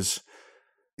Trotz is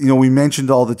we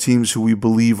mentioned all the teams who we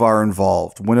believe are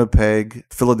involved: Winnipeg,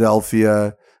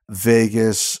 Philadelphia,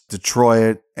 Vegas,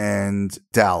 Detroit, and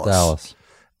Dallas.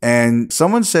 And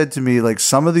someone said to me, like,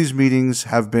 some of these meetings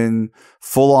have been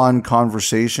full-on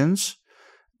conversations,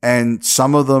 and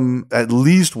some of them, at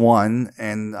least one,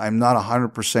 and I'm not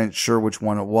 100% sure which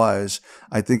one it was,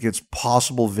 I think it's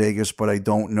possible Vegas, but I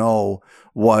don't know,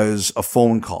 was a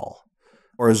phone call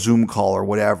or a Zoom call or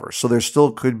whatever. So there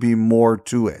still could be more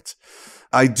to it.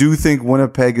 I do think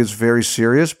Winnipeg is very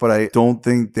serious, but I don't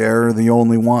think they're the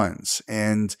only ones.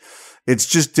 And it's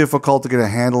just difficult to get a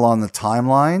handle on the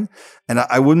timeline. And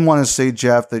I wouldn't want to say,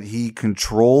 Jeff, that he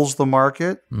controls the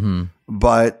market,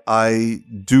 but I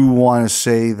do want to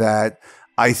say that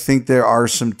I think there are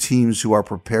some teams who are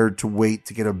prepared to wait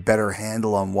to get a better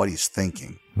handle on what he's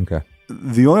thinking. Okay.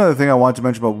 The only other thing I want to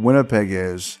mention about Winnipeg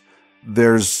is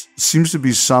seems to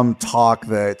be some talk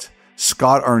that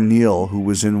Scott Arniel, who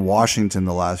was in Washington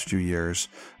the last few years,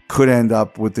 could end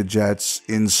up with the Jets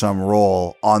in some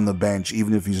role on the bench,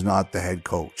 even if he's not the head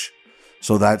coach.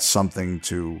 So that's something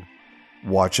to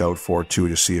watch out for, too,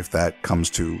 to see if that comes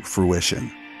to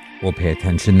fruition. We'll pay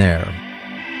attention there.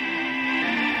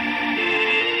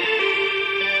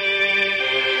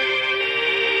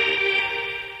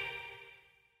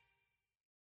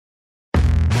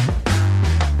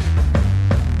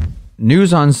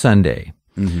 News on Sunday.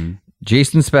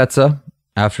 Jason Spezza,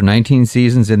 after 19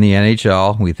 seasons in the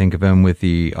NHL, we think of him with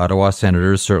the Ottawa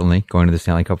Senators, certainly, going to the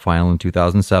Stanley Cup final in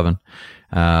 2007.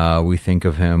 We think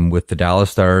of him with the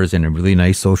Dallas Stars and a really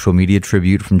nice social media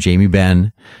tribute from Jamie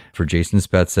Benn for Jason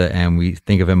Spezza. And we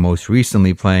think of him most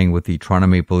recently playing with the Toronto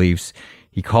Maple Leafs.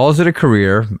 He calls it a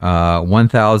career,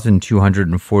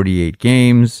 1,248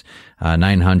 games,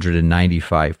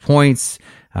 995 points.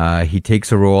 He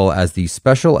takes a role as the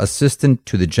special assistant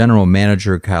to the general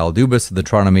manager, Kyle Dubas, of the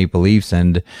Toronto Maple Leafs.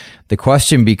 And the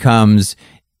question becomes,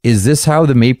 is this how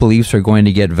the Maple Leafs are going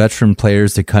to get veteran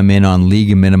players to come in on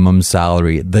league minimum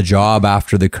salary? The job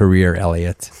after the career,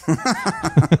 Elliot.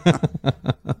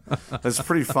 That's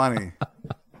pretty funny.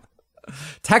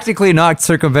 Technically not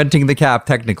circumventing the cap.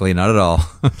 Technically, not at all.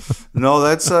 No,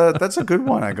 that's a good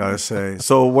one, I gotta say.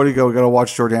 So what do you go? We got to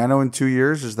watch Giordano in 2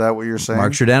 years? Is that what you're saying?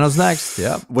 Mark Giordano's next.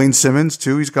 Yeah. Wayne Simmons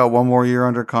too. He's got one more year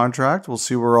under contract. We'll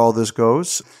see where all this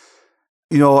goes.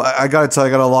 I got to tell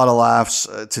you, I got a lot of laughs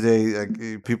today.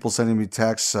 People sending me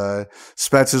texts.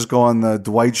 Spezza's going the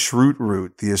Dwight Schrute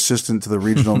route, the assistant to the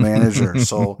regional manager.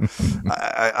 So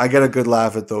I get a good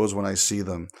laugh at those when I see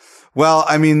them. Well,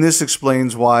 I mean, this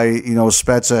explains why,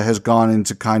 Spezza has gone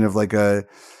into kind of like a,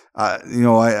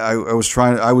 I'm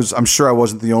sure I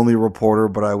wasn't the only reporter,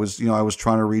 but I was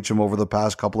trying to reach him over the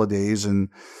past couple of days, and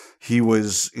he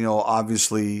was,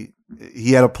 obviously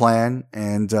he had a plan.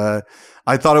 And,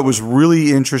 I thought it was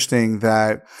really interesting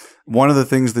that one of the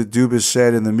things that Dubas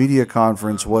said in the media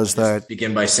conference was that,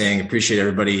 begin by saying, appreciate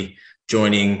everybody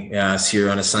joining us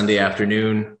here on a Sunday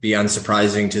afternoon. Be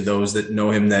unsurprising to those that know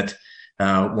him that,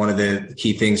 one of the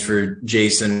key things for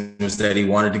Jason was that he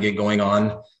wanted to get going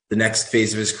on the next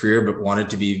phase of his career, but wanted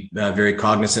to be very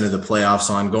cognizant of the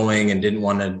playoffs ongoing and didn't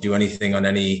want to do anything on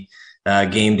any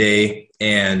game day.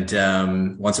 And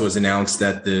once it was announced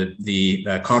that the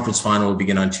conference final would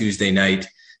begin on Tuesday night,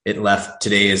 it left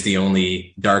today as the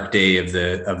only dark day of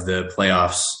the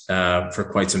playoffs for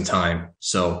quite some time.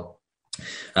 So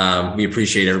we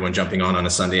appreciate everyone jumping on a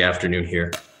Sunday afternoon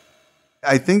here.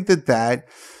 I think that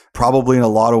probably in a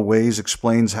lot of ways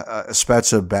explains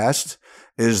Spezza best,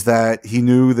 is that he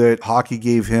knew that hockey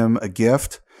gave him a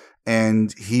gift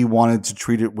and he wanted to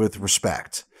treat it with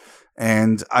respect.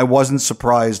 And I wasn't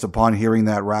surprised upon hearing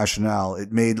that rationale.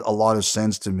 It made a lot of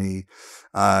sense to me,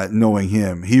 knowing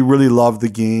him. He really loved the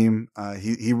game.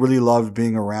 He really loved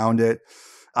being around it.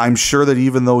 I'm sure that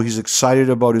even though he's excited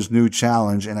about his new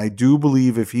challenge, and I do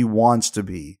believe if he wants to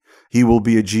be, he will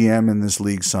be a GM in this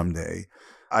league someday.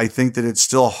 I think that it's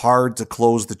still hard to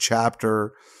close the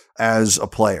chapter as a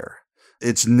player.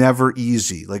 It's never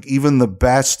easy. Like, even the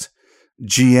best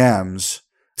GMs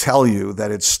tell you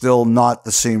that it's still not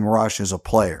the same rush as a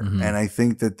player. Mm-hmm. And I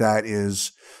think that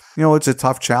is, it's a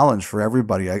tough challenge for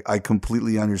everybody. I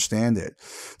completely understand it.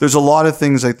 There's a lot of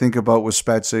things I think about with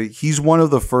Spezza. He's one of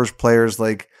the first players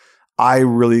like I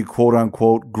really quote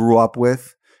unquote grew up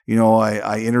with.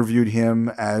 I interviewed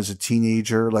him as a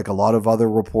teenager, like a lot of other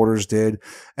reporters did.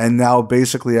 And now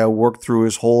basically I worked through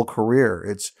his whole career.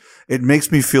 It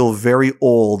makes me feel very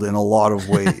old in a lot of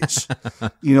ways.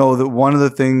 That one of the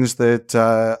things that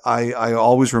I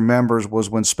always remember was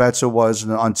when Spezza was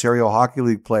an Ontario Hockey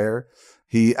League player,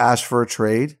 he asked for a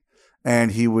trade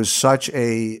and he was such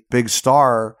a big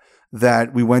star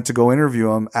that we went to go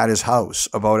interview him at his house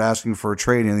about asking for a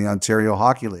trade in the Ontario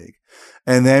Hockey League.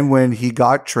 And then when he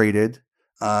got traded,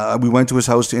 we went to his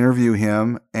house to interview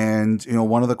him. And,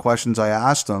 one of the questions I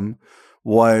asked him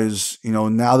was,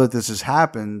 now that this has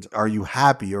happened, are you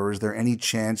happy, or is there any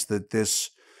chance that this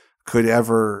could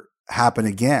ever happen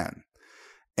again?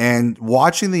 And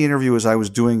watching the interview as I was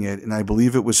doing it, and I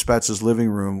believe it was Spezza's living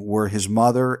room, were his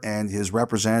mother and his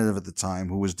representative at the time,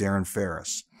 who was Darren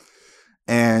Ferris.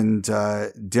 And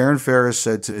Darren Ferris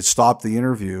said to stop the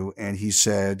interview, and he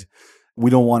said, "We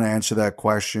don't want to answer that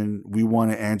question. We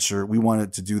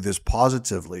wanted to do this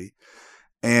positively."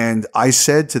 And I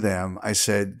said to them,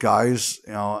 "Guys,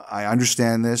 I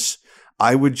understand this.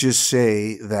 I would just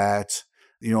say that,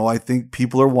 I think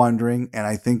people are wondering, and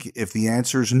I think if the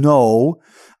answer is no,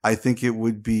 I think it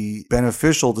would be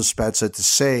beneficial to Spezza to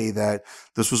say that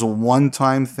this was a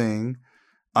one-time thing,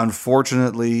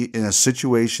 unfortunately, in a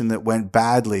situation that went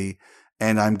badly,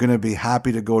 and I'm going to be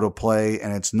happy to go to play,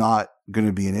 and it's not going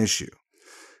to be an issue."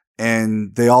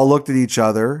 And they all looked at each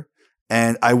other,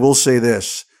 and I will say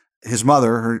this. His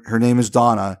mother, her name is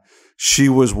Donna, she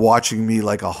was watching me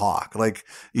like a hawk. Like,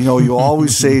 you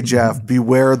always say, Jeff,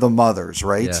 beware the mothers,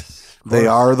 right? Yes, they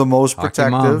are the most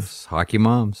protective. Hockey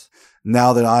moms.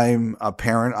 Now that I'm a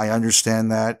parent, I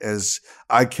understand that, as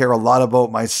I care a lot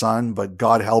about my son, but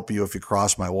God help you if you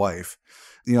cross my wife.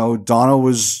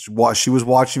 Donna she was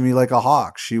watching me like a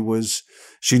hawk. She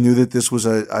knew that this was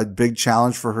a big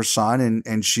challenge for her son,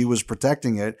 and she was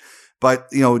protecting it.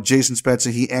 But, Jason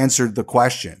Spezza, he answered the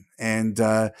question, and,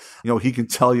 he can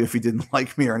tell you if he didn't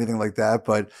like me or anything like that.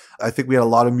 But I think we had a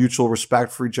lot of mutual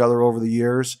respect for each other over the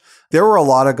years. There were a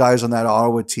lot of guys on that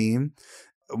Ottawa team.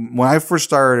 When I first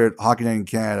started at Hockey Night in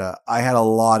Canada, I had a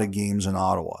lot of games in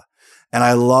Ottawa, and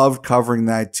I loved covering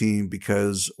that team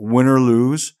because win or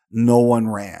lose, no one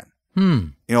ran.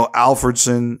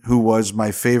 Alfredson, who was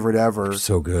my favorite ever.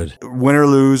 So good. Win or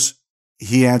lose,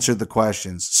 he answered the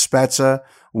questions. Spezza,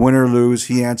 win or lose,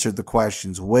 he answered the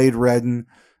questions. Wade Redden,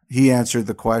 he answered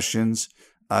the questions.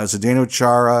 Zdeno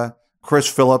Chara, Chris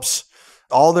Phillips,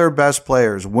 all their best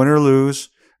players, win or lose,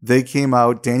 they came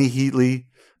out. Danny Heatley,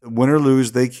 win or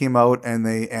lose, they came out and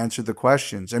they answered the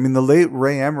questions. I mean, the late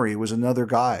Ray Emery was another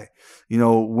guy. Win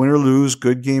or lose,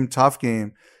 good game, tough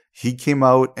game. He came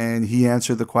out and he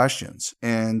answered the questions.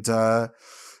 And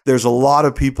there's a lot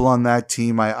of people on that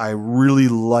team I really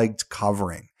liked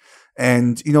covering.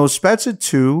 And, Spezza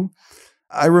too,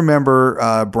 I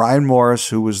remember Brian Morris,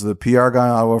 who was the PR guy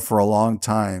in Ottawa for a long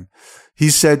time. He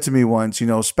said to me once,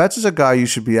 Spezza's a guy you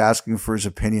should be asking for his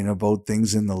opinion about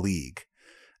things in the league.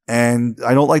 And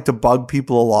I don't like to bug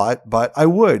people a lot, but I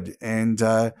would. And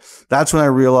that's when I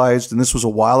realized, and this was a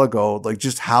while ago, like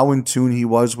just how in tune he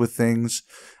was with things,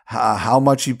 how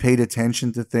much he paid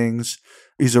attention to things.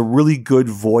 He's a really good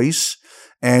voice.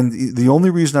 And the only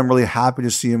reason I'm really happy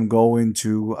to see him go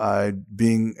into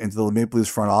being into the Maple Leafs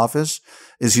front office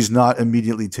is he's not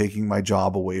immediately taking my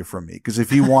job away from me. Because if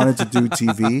he wanted to do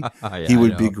TV, he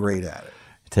would be great at it.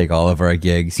 Take all of our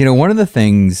gigs. One of the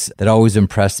things that always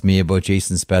impressed me about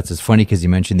Jason Spezza is funny because you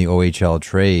mentioned the OHL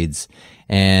trades,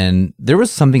 and there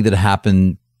was something that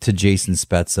happened to Jason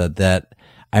Spezza that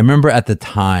I remember at the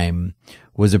time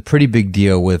was a pretty big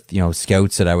deal with,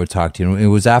 scouts that I would talk to. It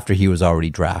was after he was already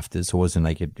drafted, so it wasn't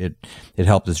like it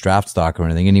helped his draft stock or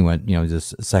anything. And he went,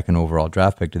 just a second overall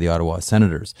draft pick to the Ottawa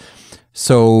Senators.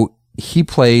 So he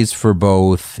plays for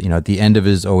both, at the end of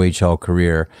his OHL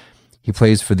career, he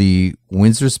plays for the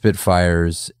Windsor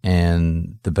Spitfires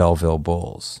and the Belleville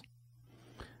Bulls.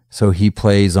 So he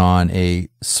plays on a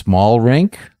small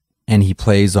rink and he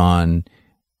plays on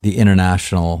the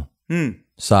international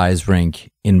size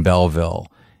rink in Belleville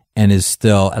and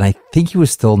I think he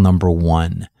was still number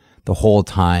one the whole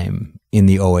time in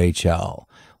the OHL.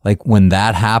 Like when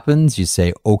that happens, you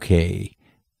say, okay,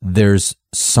 there's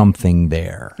something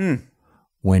there.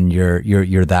 When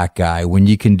you're that guy, when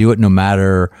you can do it no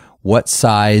matter what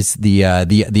size the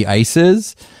ice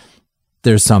is,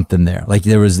 there's something there. Like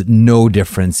there was no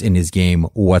difference in his game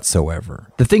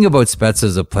whatsoever. The thing about Spezza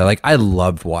as a player, like I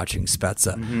loved watching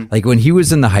Spezza. Like when he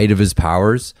was in the height of his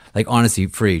powers, like honestly,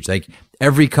 Frege, like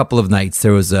every couple of nights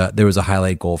there was a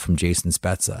highlight goal from Jason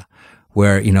Spezza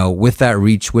where, with that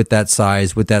reach, with that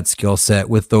size, with that skill set,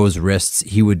 with those wrists,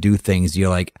 he would do things. You're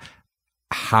like,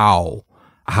 how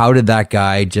How did that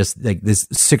guy, just like this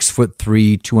 6'3",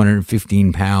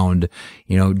 215-pound,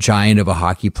 giant of a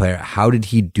hockey player, how did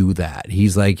he do that?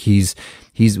 He's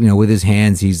with his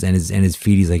hands, and his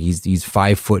feet, he's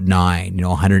 5'9",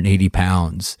 180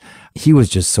 pounds. He was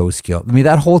just so skilled. I mean,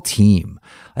 that whole team,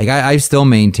 I still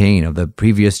maintain, of the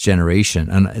previous generation,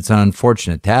 and it's an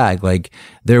unfortunate tag,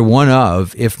 they're one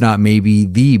of, if not maybe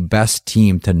the best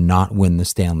team to not win the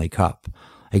Stanley Cup.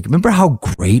 Remember how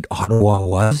great Ottawa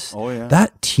was? Oh, yeah.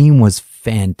 That team was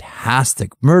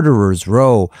fantastic. Murderers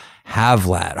Row,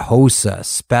 Havlat, Hossa,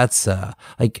 Spezza,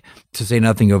 to say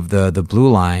nothing of the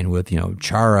blue line with,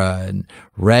 Chara and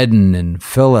Redden and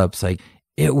Phillips.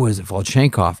 It was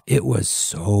Volchenkov. It was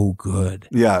so good.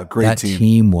 Yeah, great team. That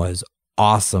team was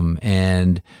awesome.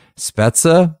 And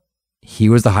Spezza, he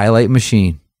was the highlight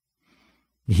machine.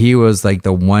 He was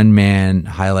the one-man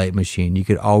highlight machine. You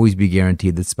could always be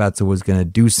guaranteed that Spezza was going to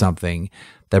do something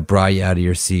that brought you out of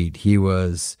your seat. He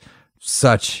was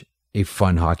such a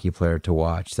fun hockey player to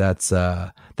watch. That's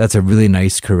a really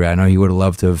nice career. I know he would have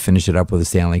loved to have finished it up with a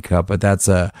Stanley Cup, but that's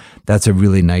a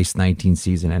really nice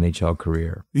 19-season NHL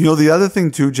career. The other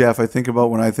thing too, Jeff, I think about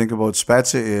when I think about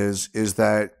Spezza is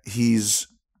that he's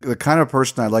the kind of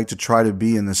person I'd like to try to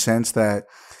be, in the sense that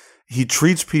he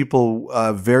treats people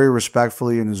very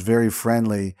respectfully and is very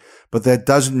friendly, but that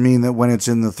doesn't mean that when it's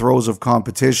in the throes of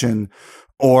competition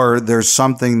or there's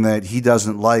something that he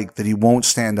doesn't like, that he won't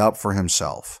stand up for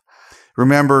himself.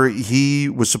 Remember, he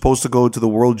was supposed to go to the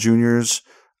World Juniors,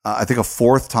 I think a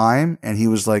fourth time, and he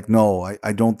was like, no,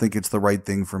 I don't think it's the right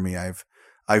thing for me.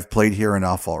 I've played here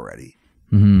enough already.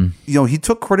 Mm-hmm. He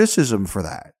took criticism for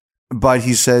that, but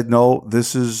he said, no,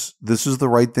 this is the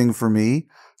right thing for me,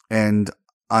 and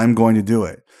I'm going to do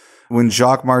it. When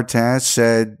Jacques Martin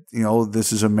said,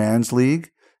 this is a man's league,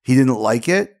 he didn't like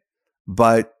it,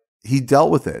 but he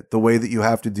dealt with it the way that you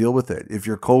have to deal with it. If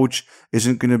your coach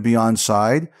isn't going to be on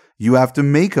side, you have to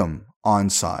make him on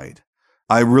side.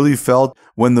 I really felt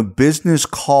when the business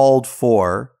called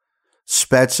for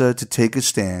Spezza to take a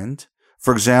stand,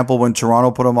 for example, when Toronto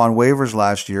put him on waivers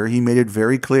last year, he made it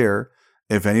very clear,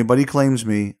 if anybody claims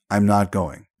me, I'm not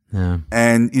going. Yeah.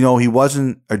 And, he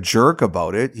wasn't a jerk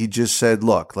about it. He just said,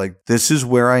 look, this is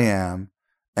where I am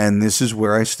and this is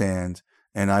where I stand,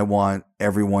 and I want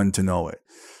everyone to know it.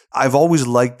 I've always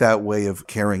liked that way of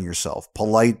carrying yourself,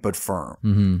 polite but firm.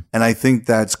 Mm-hmm. And I think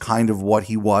that's kind of what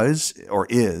he was or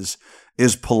is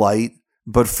polite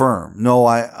but firm. No,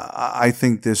 I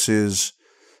think this is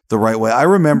the right way. I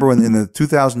remember when in the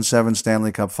 2007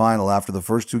 Stanley Cup final, after the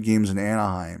first two games in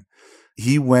Anaheim,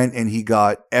 he went and he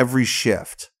got every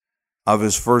shift of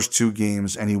his first two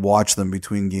games, and he watched them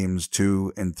between games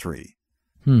 2 and 3.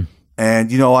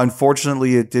 And,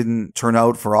 unfortunately, it didn't turn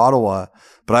out for Ottawa.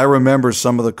 But I remember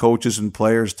some of the coaches and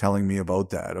players telling me about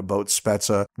that, about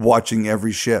Spezza watching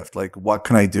every shift. What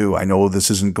can I do? I know this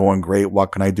isn't going great.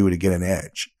 What can I do to get an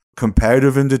edge?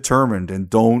 Competitive and determined, and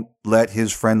don't let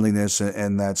his friendliness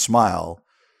and that smile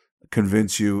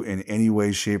convince you in any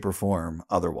way, shape, or form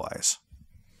otherwise.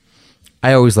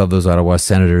 I always love those Ottawa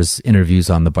Senators interviews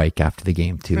on the bike after the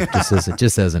game too.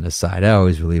 Just as an aside, I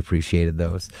always really appreciated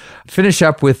those. Finish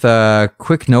up with a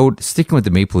quick note, sticking with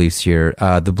the Maple Leafs here.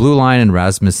 The blue line and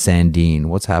Rasmus Sandin.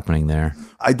 What's happening there?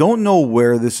 I don't know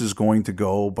where this is going to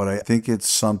go, but I think it's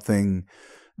something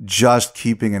just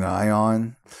keeping an eye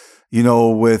on.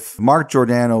 With Mark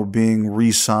Giordano being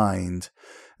re-signed,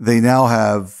 they now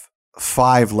have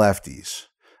 5 lefties.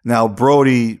 Now,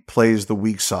 Brody plays the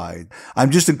weak side.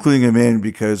 I'm just including him in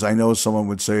because I know someone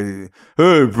would say,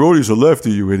 hey, Brody's a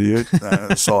lefty, you idiot.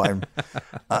 So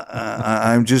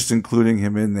I'm just including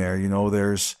him in there.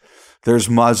 There's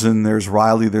Muzzin, there's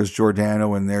Riley, there's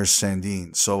Giordano, and there's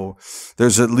Sandin. So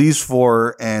there's at least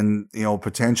 4 and,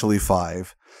 potentially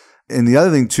 5. And the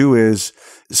other thing, too, is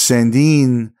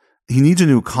Sandin, he needs a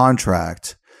new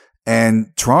contract,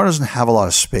 and Toronto doesn't have a lot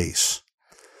of space.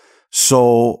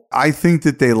 So I think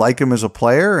that they like him as a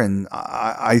player, and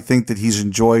I think that he's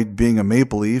enjoyed being a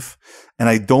Maple Leaf, and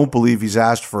I don't believe he's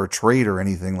asked for a trade or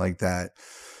anything like that.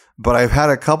 But I've had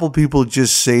a couple people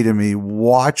just say to me,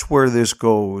 watch where this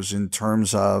goes in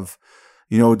terms of,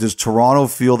 does Toronto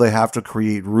feel they have to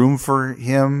create room for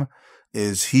him?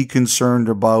 Is he concerned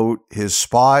about his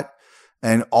spot?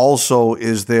 And also,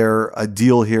 is there a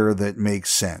deal here that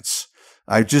makes sense?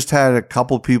 I've just had a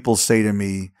couple people say to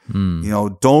me,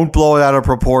 don't blow it out of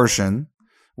proportion,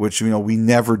 which, we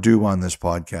never do on this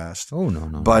podcast. Oh,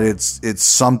 no. But it's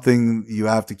something you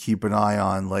have to keep an eye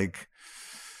on.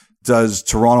 Does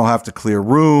Toronto have to clear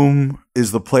room?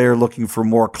 Is the player looking for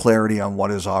more clarity on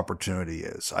what his opportunity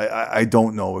is? I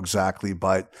don't know exactly,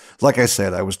 but like I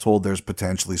said, I was told there's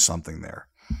potentially something there.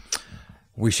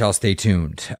 We shall stay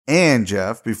tuned. And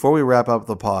Jeff, before we wrap up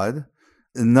the pod,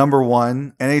 number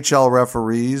one, NHL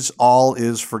referees, all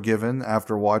is forgiven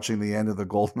after watching the end of the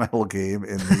gold medal game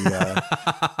in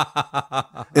the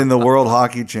in the World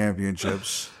Hockey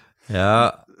Championships.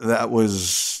 Yeah. That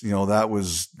was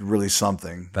really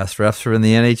something. Best refs are in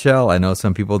the NHL. I know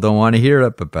some people don't want to hear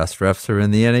it, but best refs are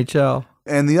in the NHL.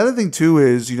 And the other thing, too,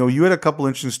 is, you had a couple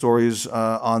interesting stories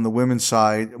on the women's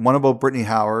side, one about Brittany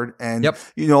Howard. And, Yep.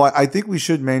 I think we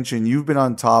should mention you've been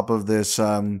on top of this,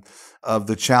 of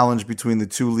the challenge between the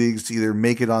two leagues to either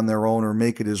make it on their own or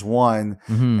make it as one.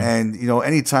 Mm-hmm. And,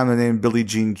 anytime the name Billie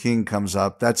Jean King comes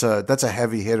up, that's a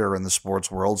heavy hitter in the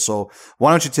sports world. So why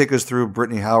don't you take us through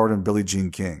Brittany Howard and Billie Jean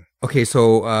King? Okay,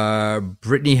 so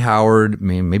Brittany Howard,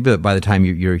 maybe by the time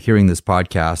you're hearing this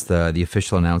podcast, the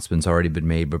official announcement's already been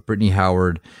made, but Brittany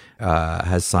Howard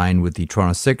has signed with the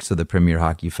Toronto Six of the Premier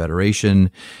Hockey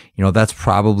Federation. That's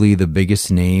probably the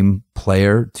biggest name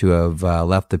player to have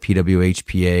left the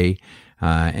PWHPA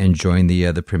and joined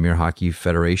the Premier Hockey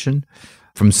Federation.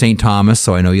 From St. Thomas,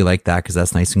 so I know you like that because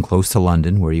that's nice and close to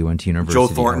London, where you went to university. Joe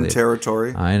Thornton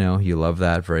territory. I know, you love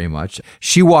that very much.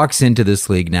 She walks into this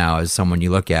league now as someone you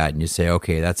look at and you say,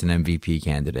 okay, that's an MVP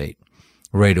candidate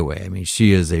right away. I mean,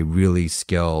 she is a really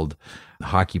skilled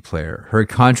hockey player. Her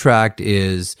contract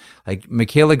is like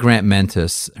Michaela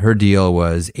Grant-Mentis. Her deal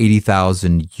was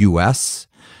 $80,000 US.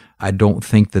 I don't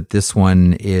think that this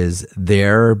one is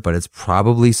there, but it's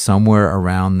probably somewhere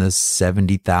around the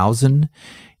 70,000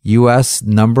 US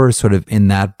number, sort of in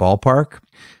that ballpark.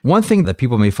 One thing that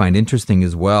people may find interesting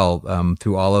as well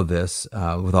through all of this,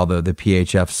 with all the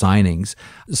PHF signings,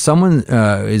 someone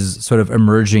is sort of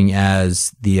emerging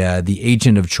as the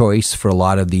agent of choice for a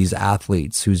lot of these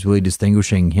athletes, who's really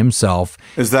distinguishing himself.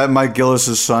 Is that Mike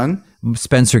Gillis's son?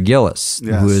 Spencer Gillis,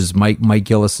 Yes. who is Mike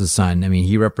Gillis's son. I mean,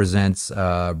 he represents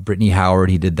Brittany Howard.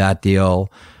 He did that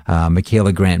deal.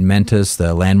 Michaela Grant-Mentis,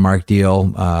 the landmark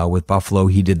deal with Buffalo,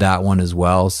 he did that one as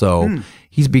well. So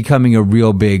he's becoming a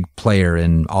real big player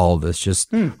in all of this.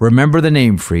 Just remember the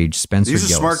name, Fried, Spencer Gillis.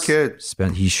 He's a smart kid.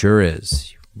 He sure is.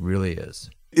 He really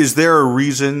is. Is there a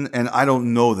reason, and I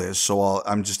don't know this, so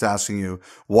I'm just asking you,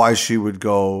 why she would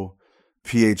go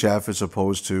PHF as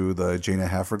opposed to the Jana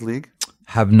Hefford League?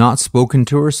 Have not spoken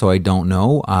to her, so I don't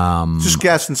know. Just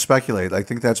guess and speculate. I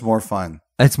think that's more fun.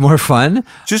 It's more fun.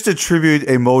 Just attribute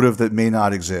a motive that may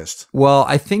not exist. Well,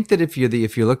 I think that if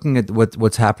you're looking at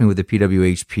what's happening with the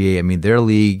PWHPA, I mean,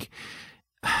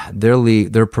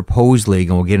 their proposed league,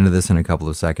 and we'll get into this in a couple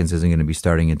of seconds, isn't going to be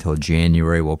starting until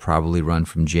January. We'll probably run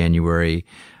from January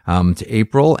to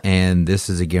April, and this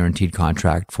is a guaranteed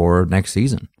contract for next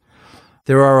season.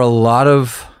 There are a lot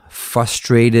of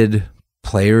frustrated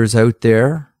players out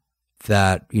there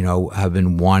that, have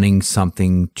been wanting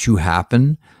something to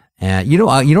happen. And you know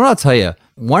what I'll tell you,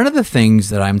 one of the things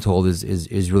that I'm told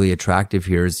is really attractive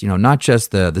here is, not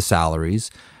just the salaries,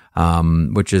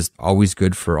 which is always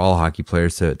good for all hockey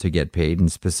players to get paid,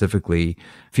 and specifically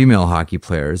female hockey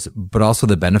players, but also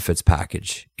the benefits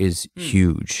package is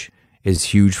huge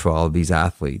for all of these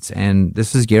athletes. And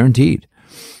this is guaranteed.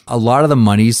 A lot of the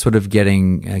money's sort of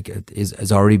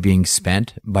is already being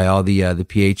spent by all the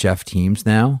PHF teams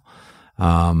now.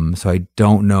 So I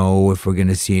don't know if we're going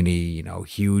to see any,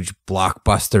 huge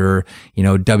blockbuster,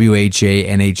 WHA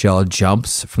NHL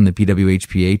jumps from the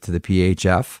PWHPA to the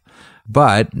PHF.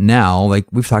 But now, like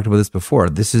we've talked about this before,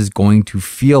 this is going to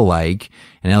feel like,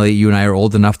 and Elliot, you and I are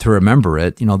old enough to remember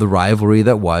it, the rivalry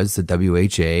that was the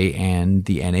WHA and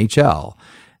the NHL.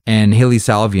 And Haley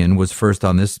Salvian was first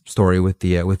on this story with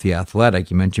the Athletic.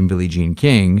 You mentioned Billie Jean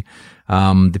King.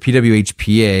 The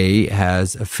PWHPA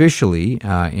has officially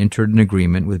entered an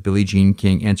agreement with Billie Jean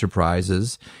King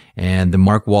Enterprises and the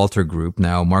Mark Walter Group.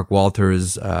 Now, Mark Walter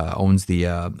owns the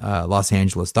Los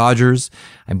Angeles Dodgers.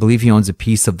 I believe he owns a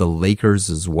piece of the Lakers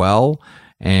as well.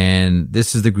 And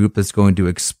this is the group that's going to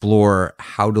explore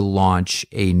how to launch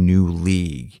a new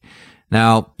league.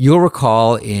 Now, you'll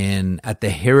recall at the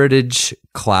Heritage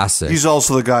Classic. He's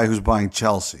also the guy who's buying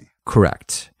Chelsea.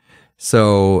 Correct.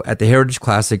 So at the Heritage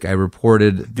Classic, I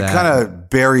reported that. You kind of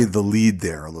buried the lead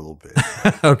there a little bit.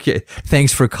 Okay.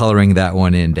 Thanks for coloring that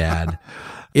one in, Dad.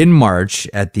 In March,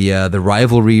 at the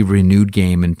rivalry renewed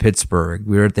game in Pittsburgh,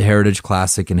 we were at the Heritage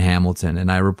Classic in Hamilton,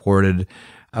 and I reported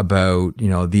about,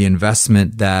 the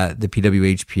investment that the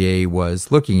PWHPA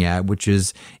was looking at, which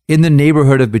is in the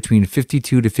neighborhood of between $52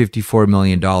 to $54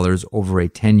 million over a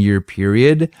 10-year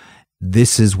period.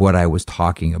 This is what I was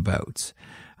talking about.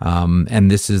 And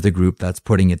this is the group that's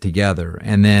putting it together.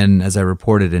 And then, as I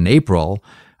reported in April,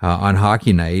 on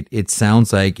Hockey Night, it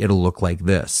sounds like it'll look like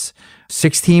this.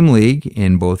 6-team league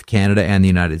in both Canada and the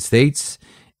United States.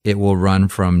 It will run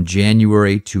from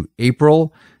January to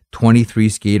April, 23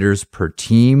 skaters per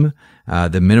team.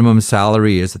 The minimum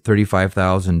salary is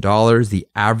 $35,000. The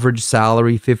average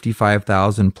salary,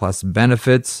 $55,000 plus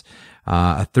benefits,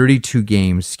 a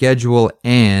 32-game schedule,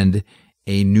 and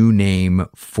a new name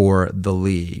for the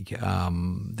league.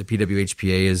 The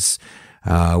PWHPA is,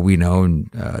 we know, and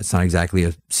it's not exactly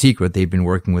a secret, they've been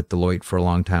working with Deloitte for a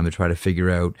long time to try to figure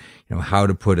out, how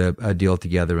to put a deal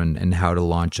together and how to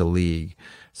launch a league.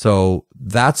 So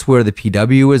that's where the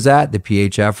PW is at. The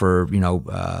PHF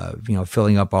are,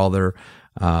 filling up all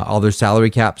their salary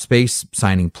cap space,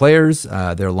 signing players.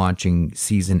 They're launching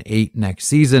season 8 next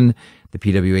season. The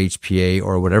PWHPA,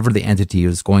 or whatever the entity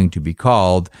is going to be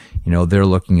called, they're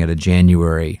looking at a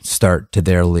January start to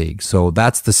their league. So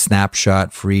that's the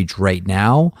snapshot for each right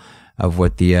now of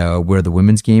what where the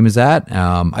women's game is at.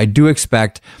 I do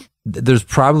expect there's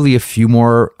probably a few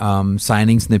more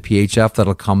signings in the PHF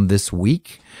that'll come this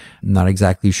week. I'm not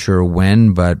exactly sure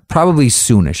when, but probably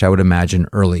soonish. I would imagine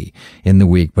early in the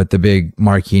week. But the big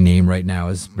marquee name right now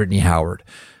is Brittany Howard,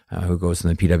 who goes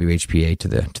from the PWHPA to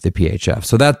the PHF.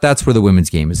 So that's where the women's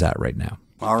game is at right now.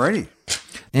 Alrighty.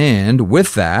 And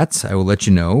with that, I will let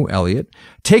you know, Elliot,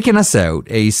 taking us out,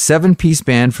 a 7-piece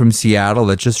band from Seattle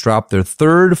that just dropped their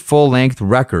 3rd full-length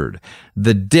record.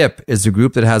 The Dip is a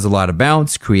group that has a lot of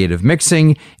bounce, creative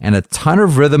mixing, and a ton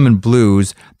of rhythm and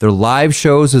blues. Their live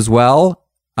shows as well,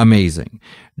 amazing.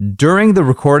 During the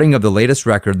recording of the latest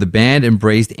record, the band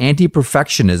embraced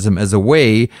anti-perfectionism as a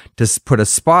way to put a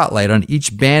spotlight on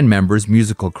each band member's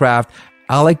musical craft.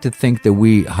 I like to think that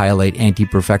we highlight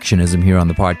anti-perfectionism here on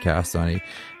the podcast on a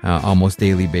almost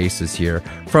daily basis here.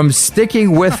 From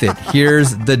Sticking With It,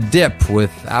 here's The Dip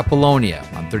with Apollonia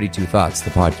on 32 Thoughts,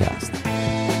 the podcast.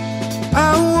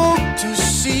 I want to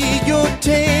see your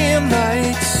tail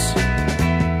lights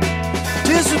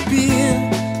disappear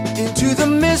into the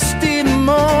misty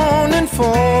morning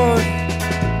fog.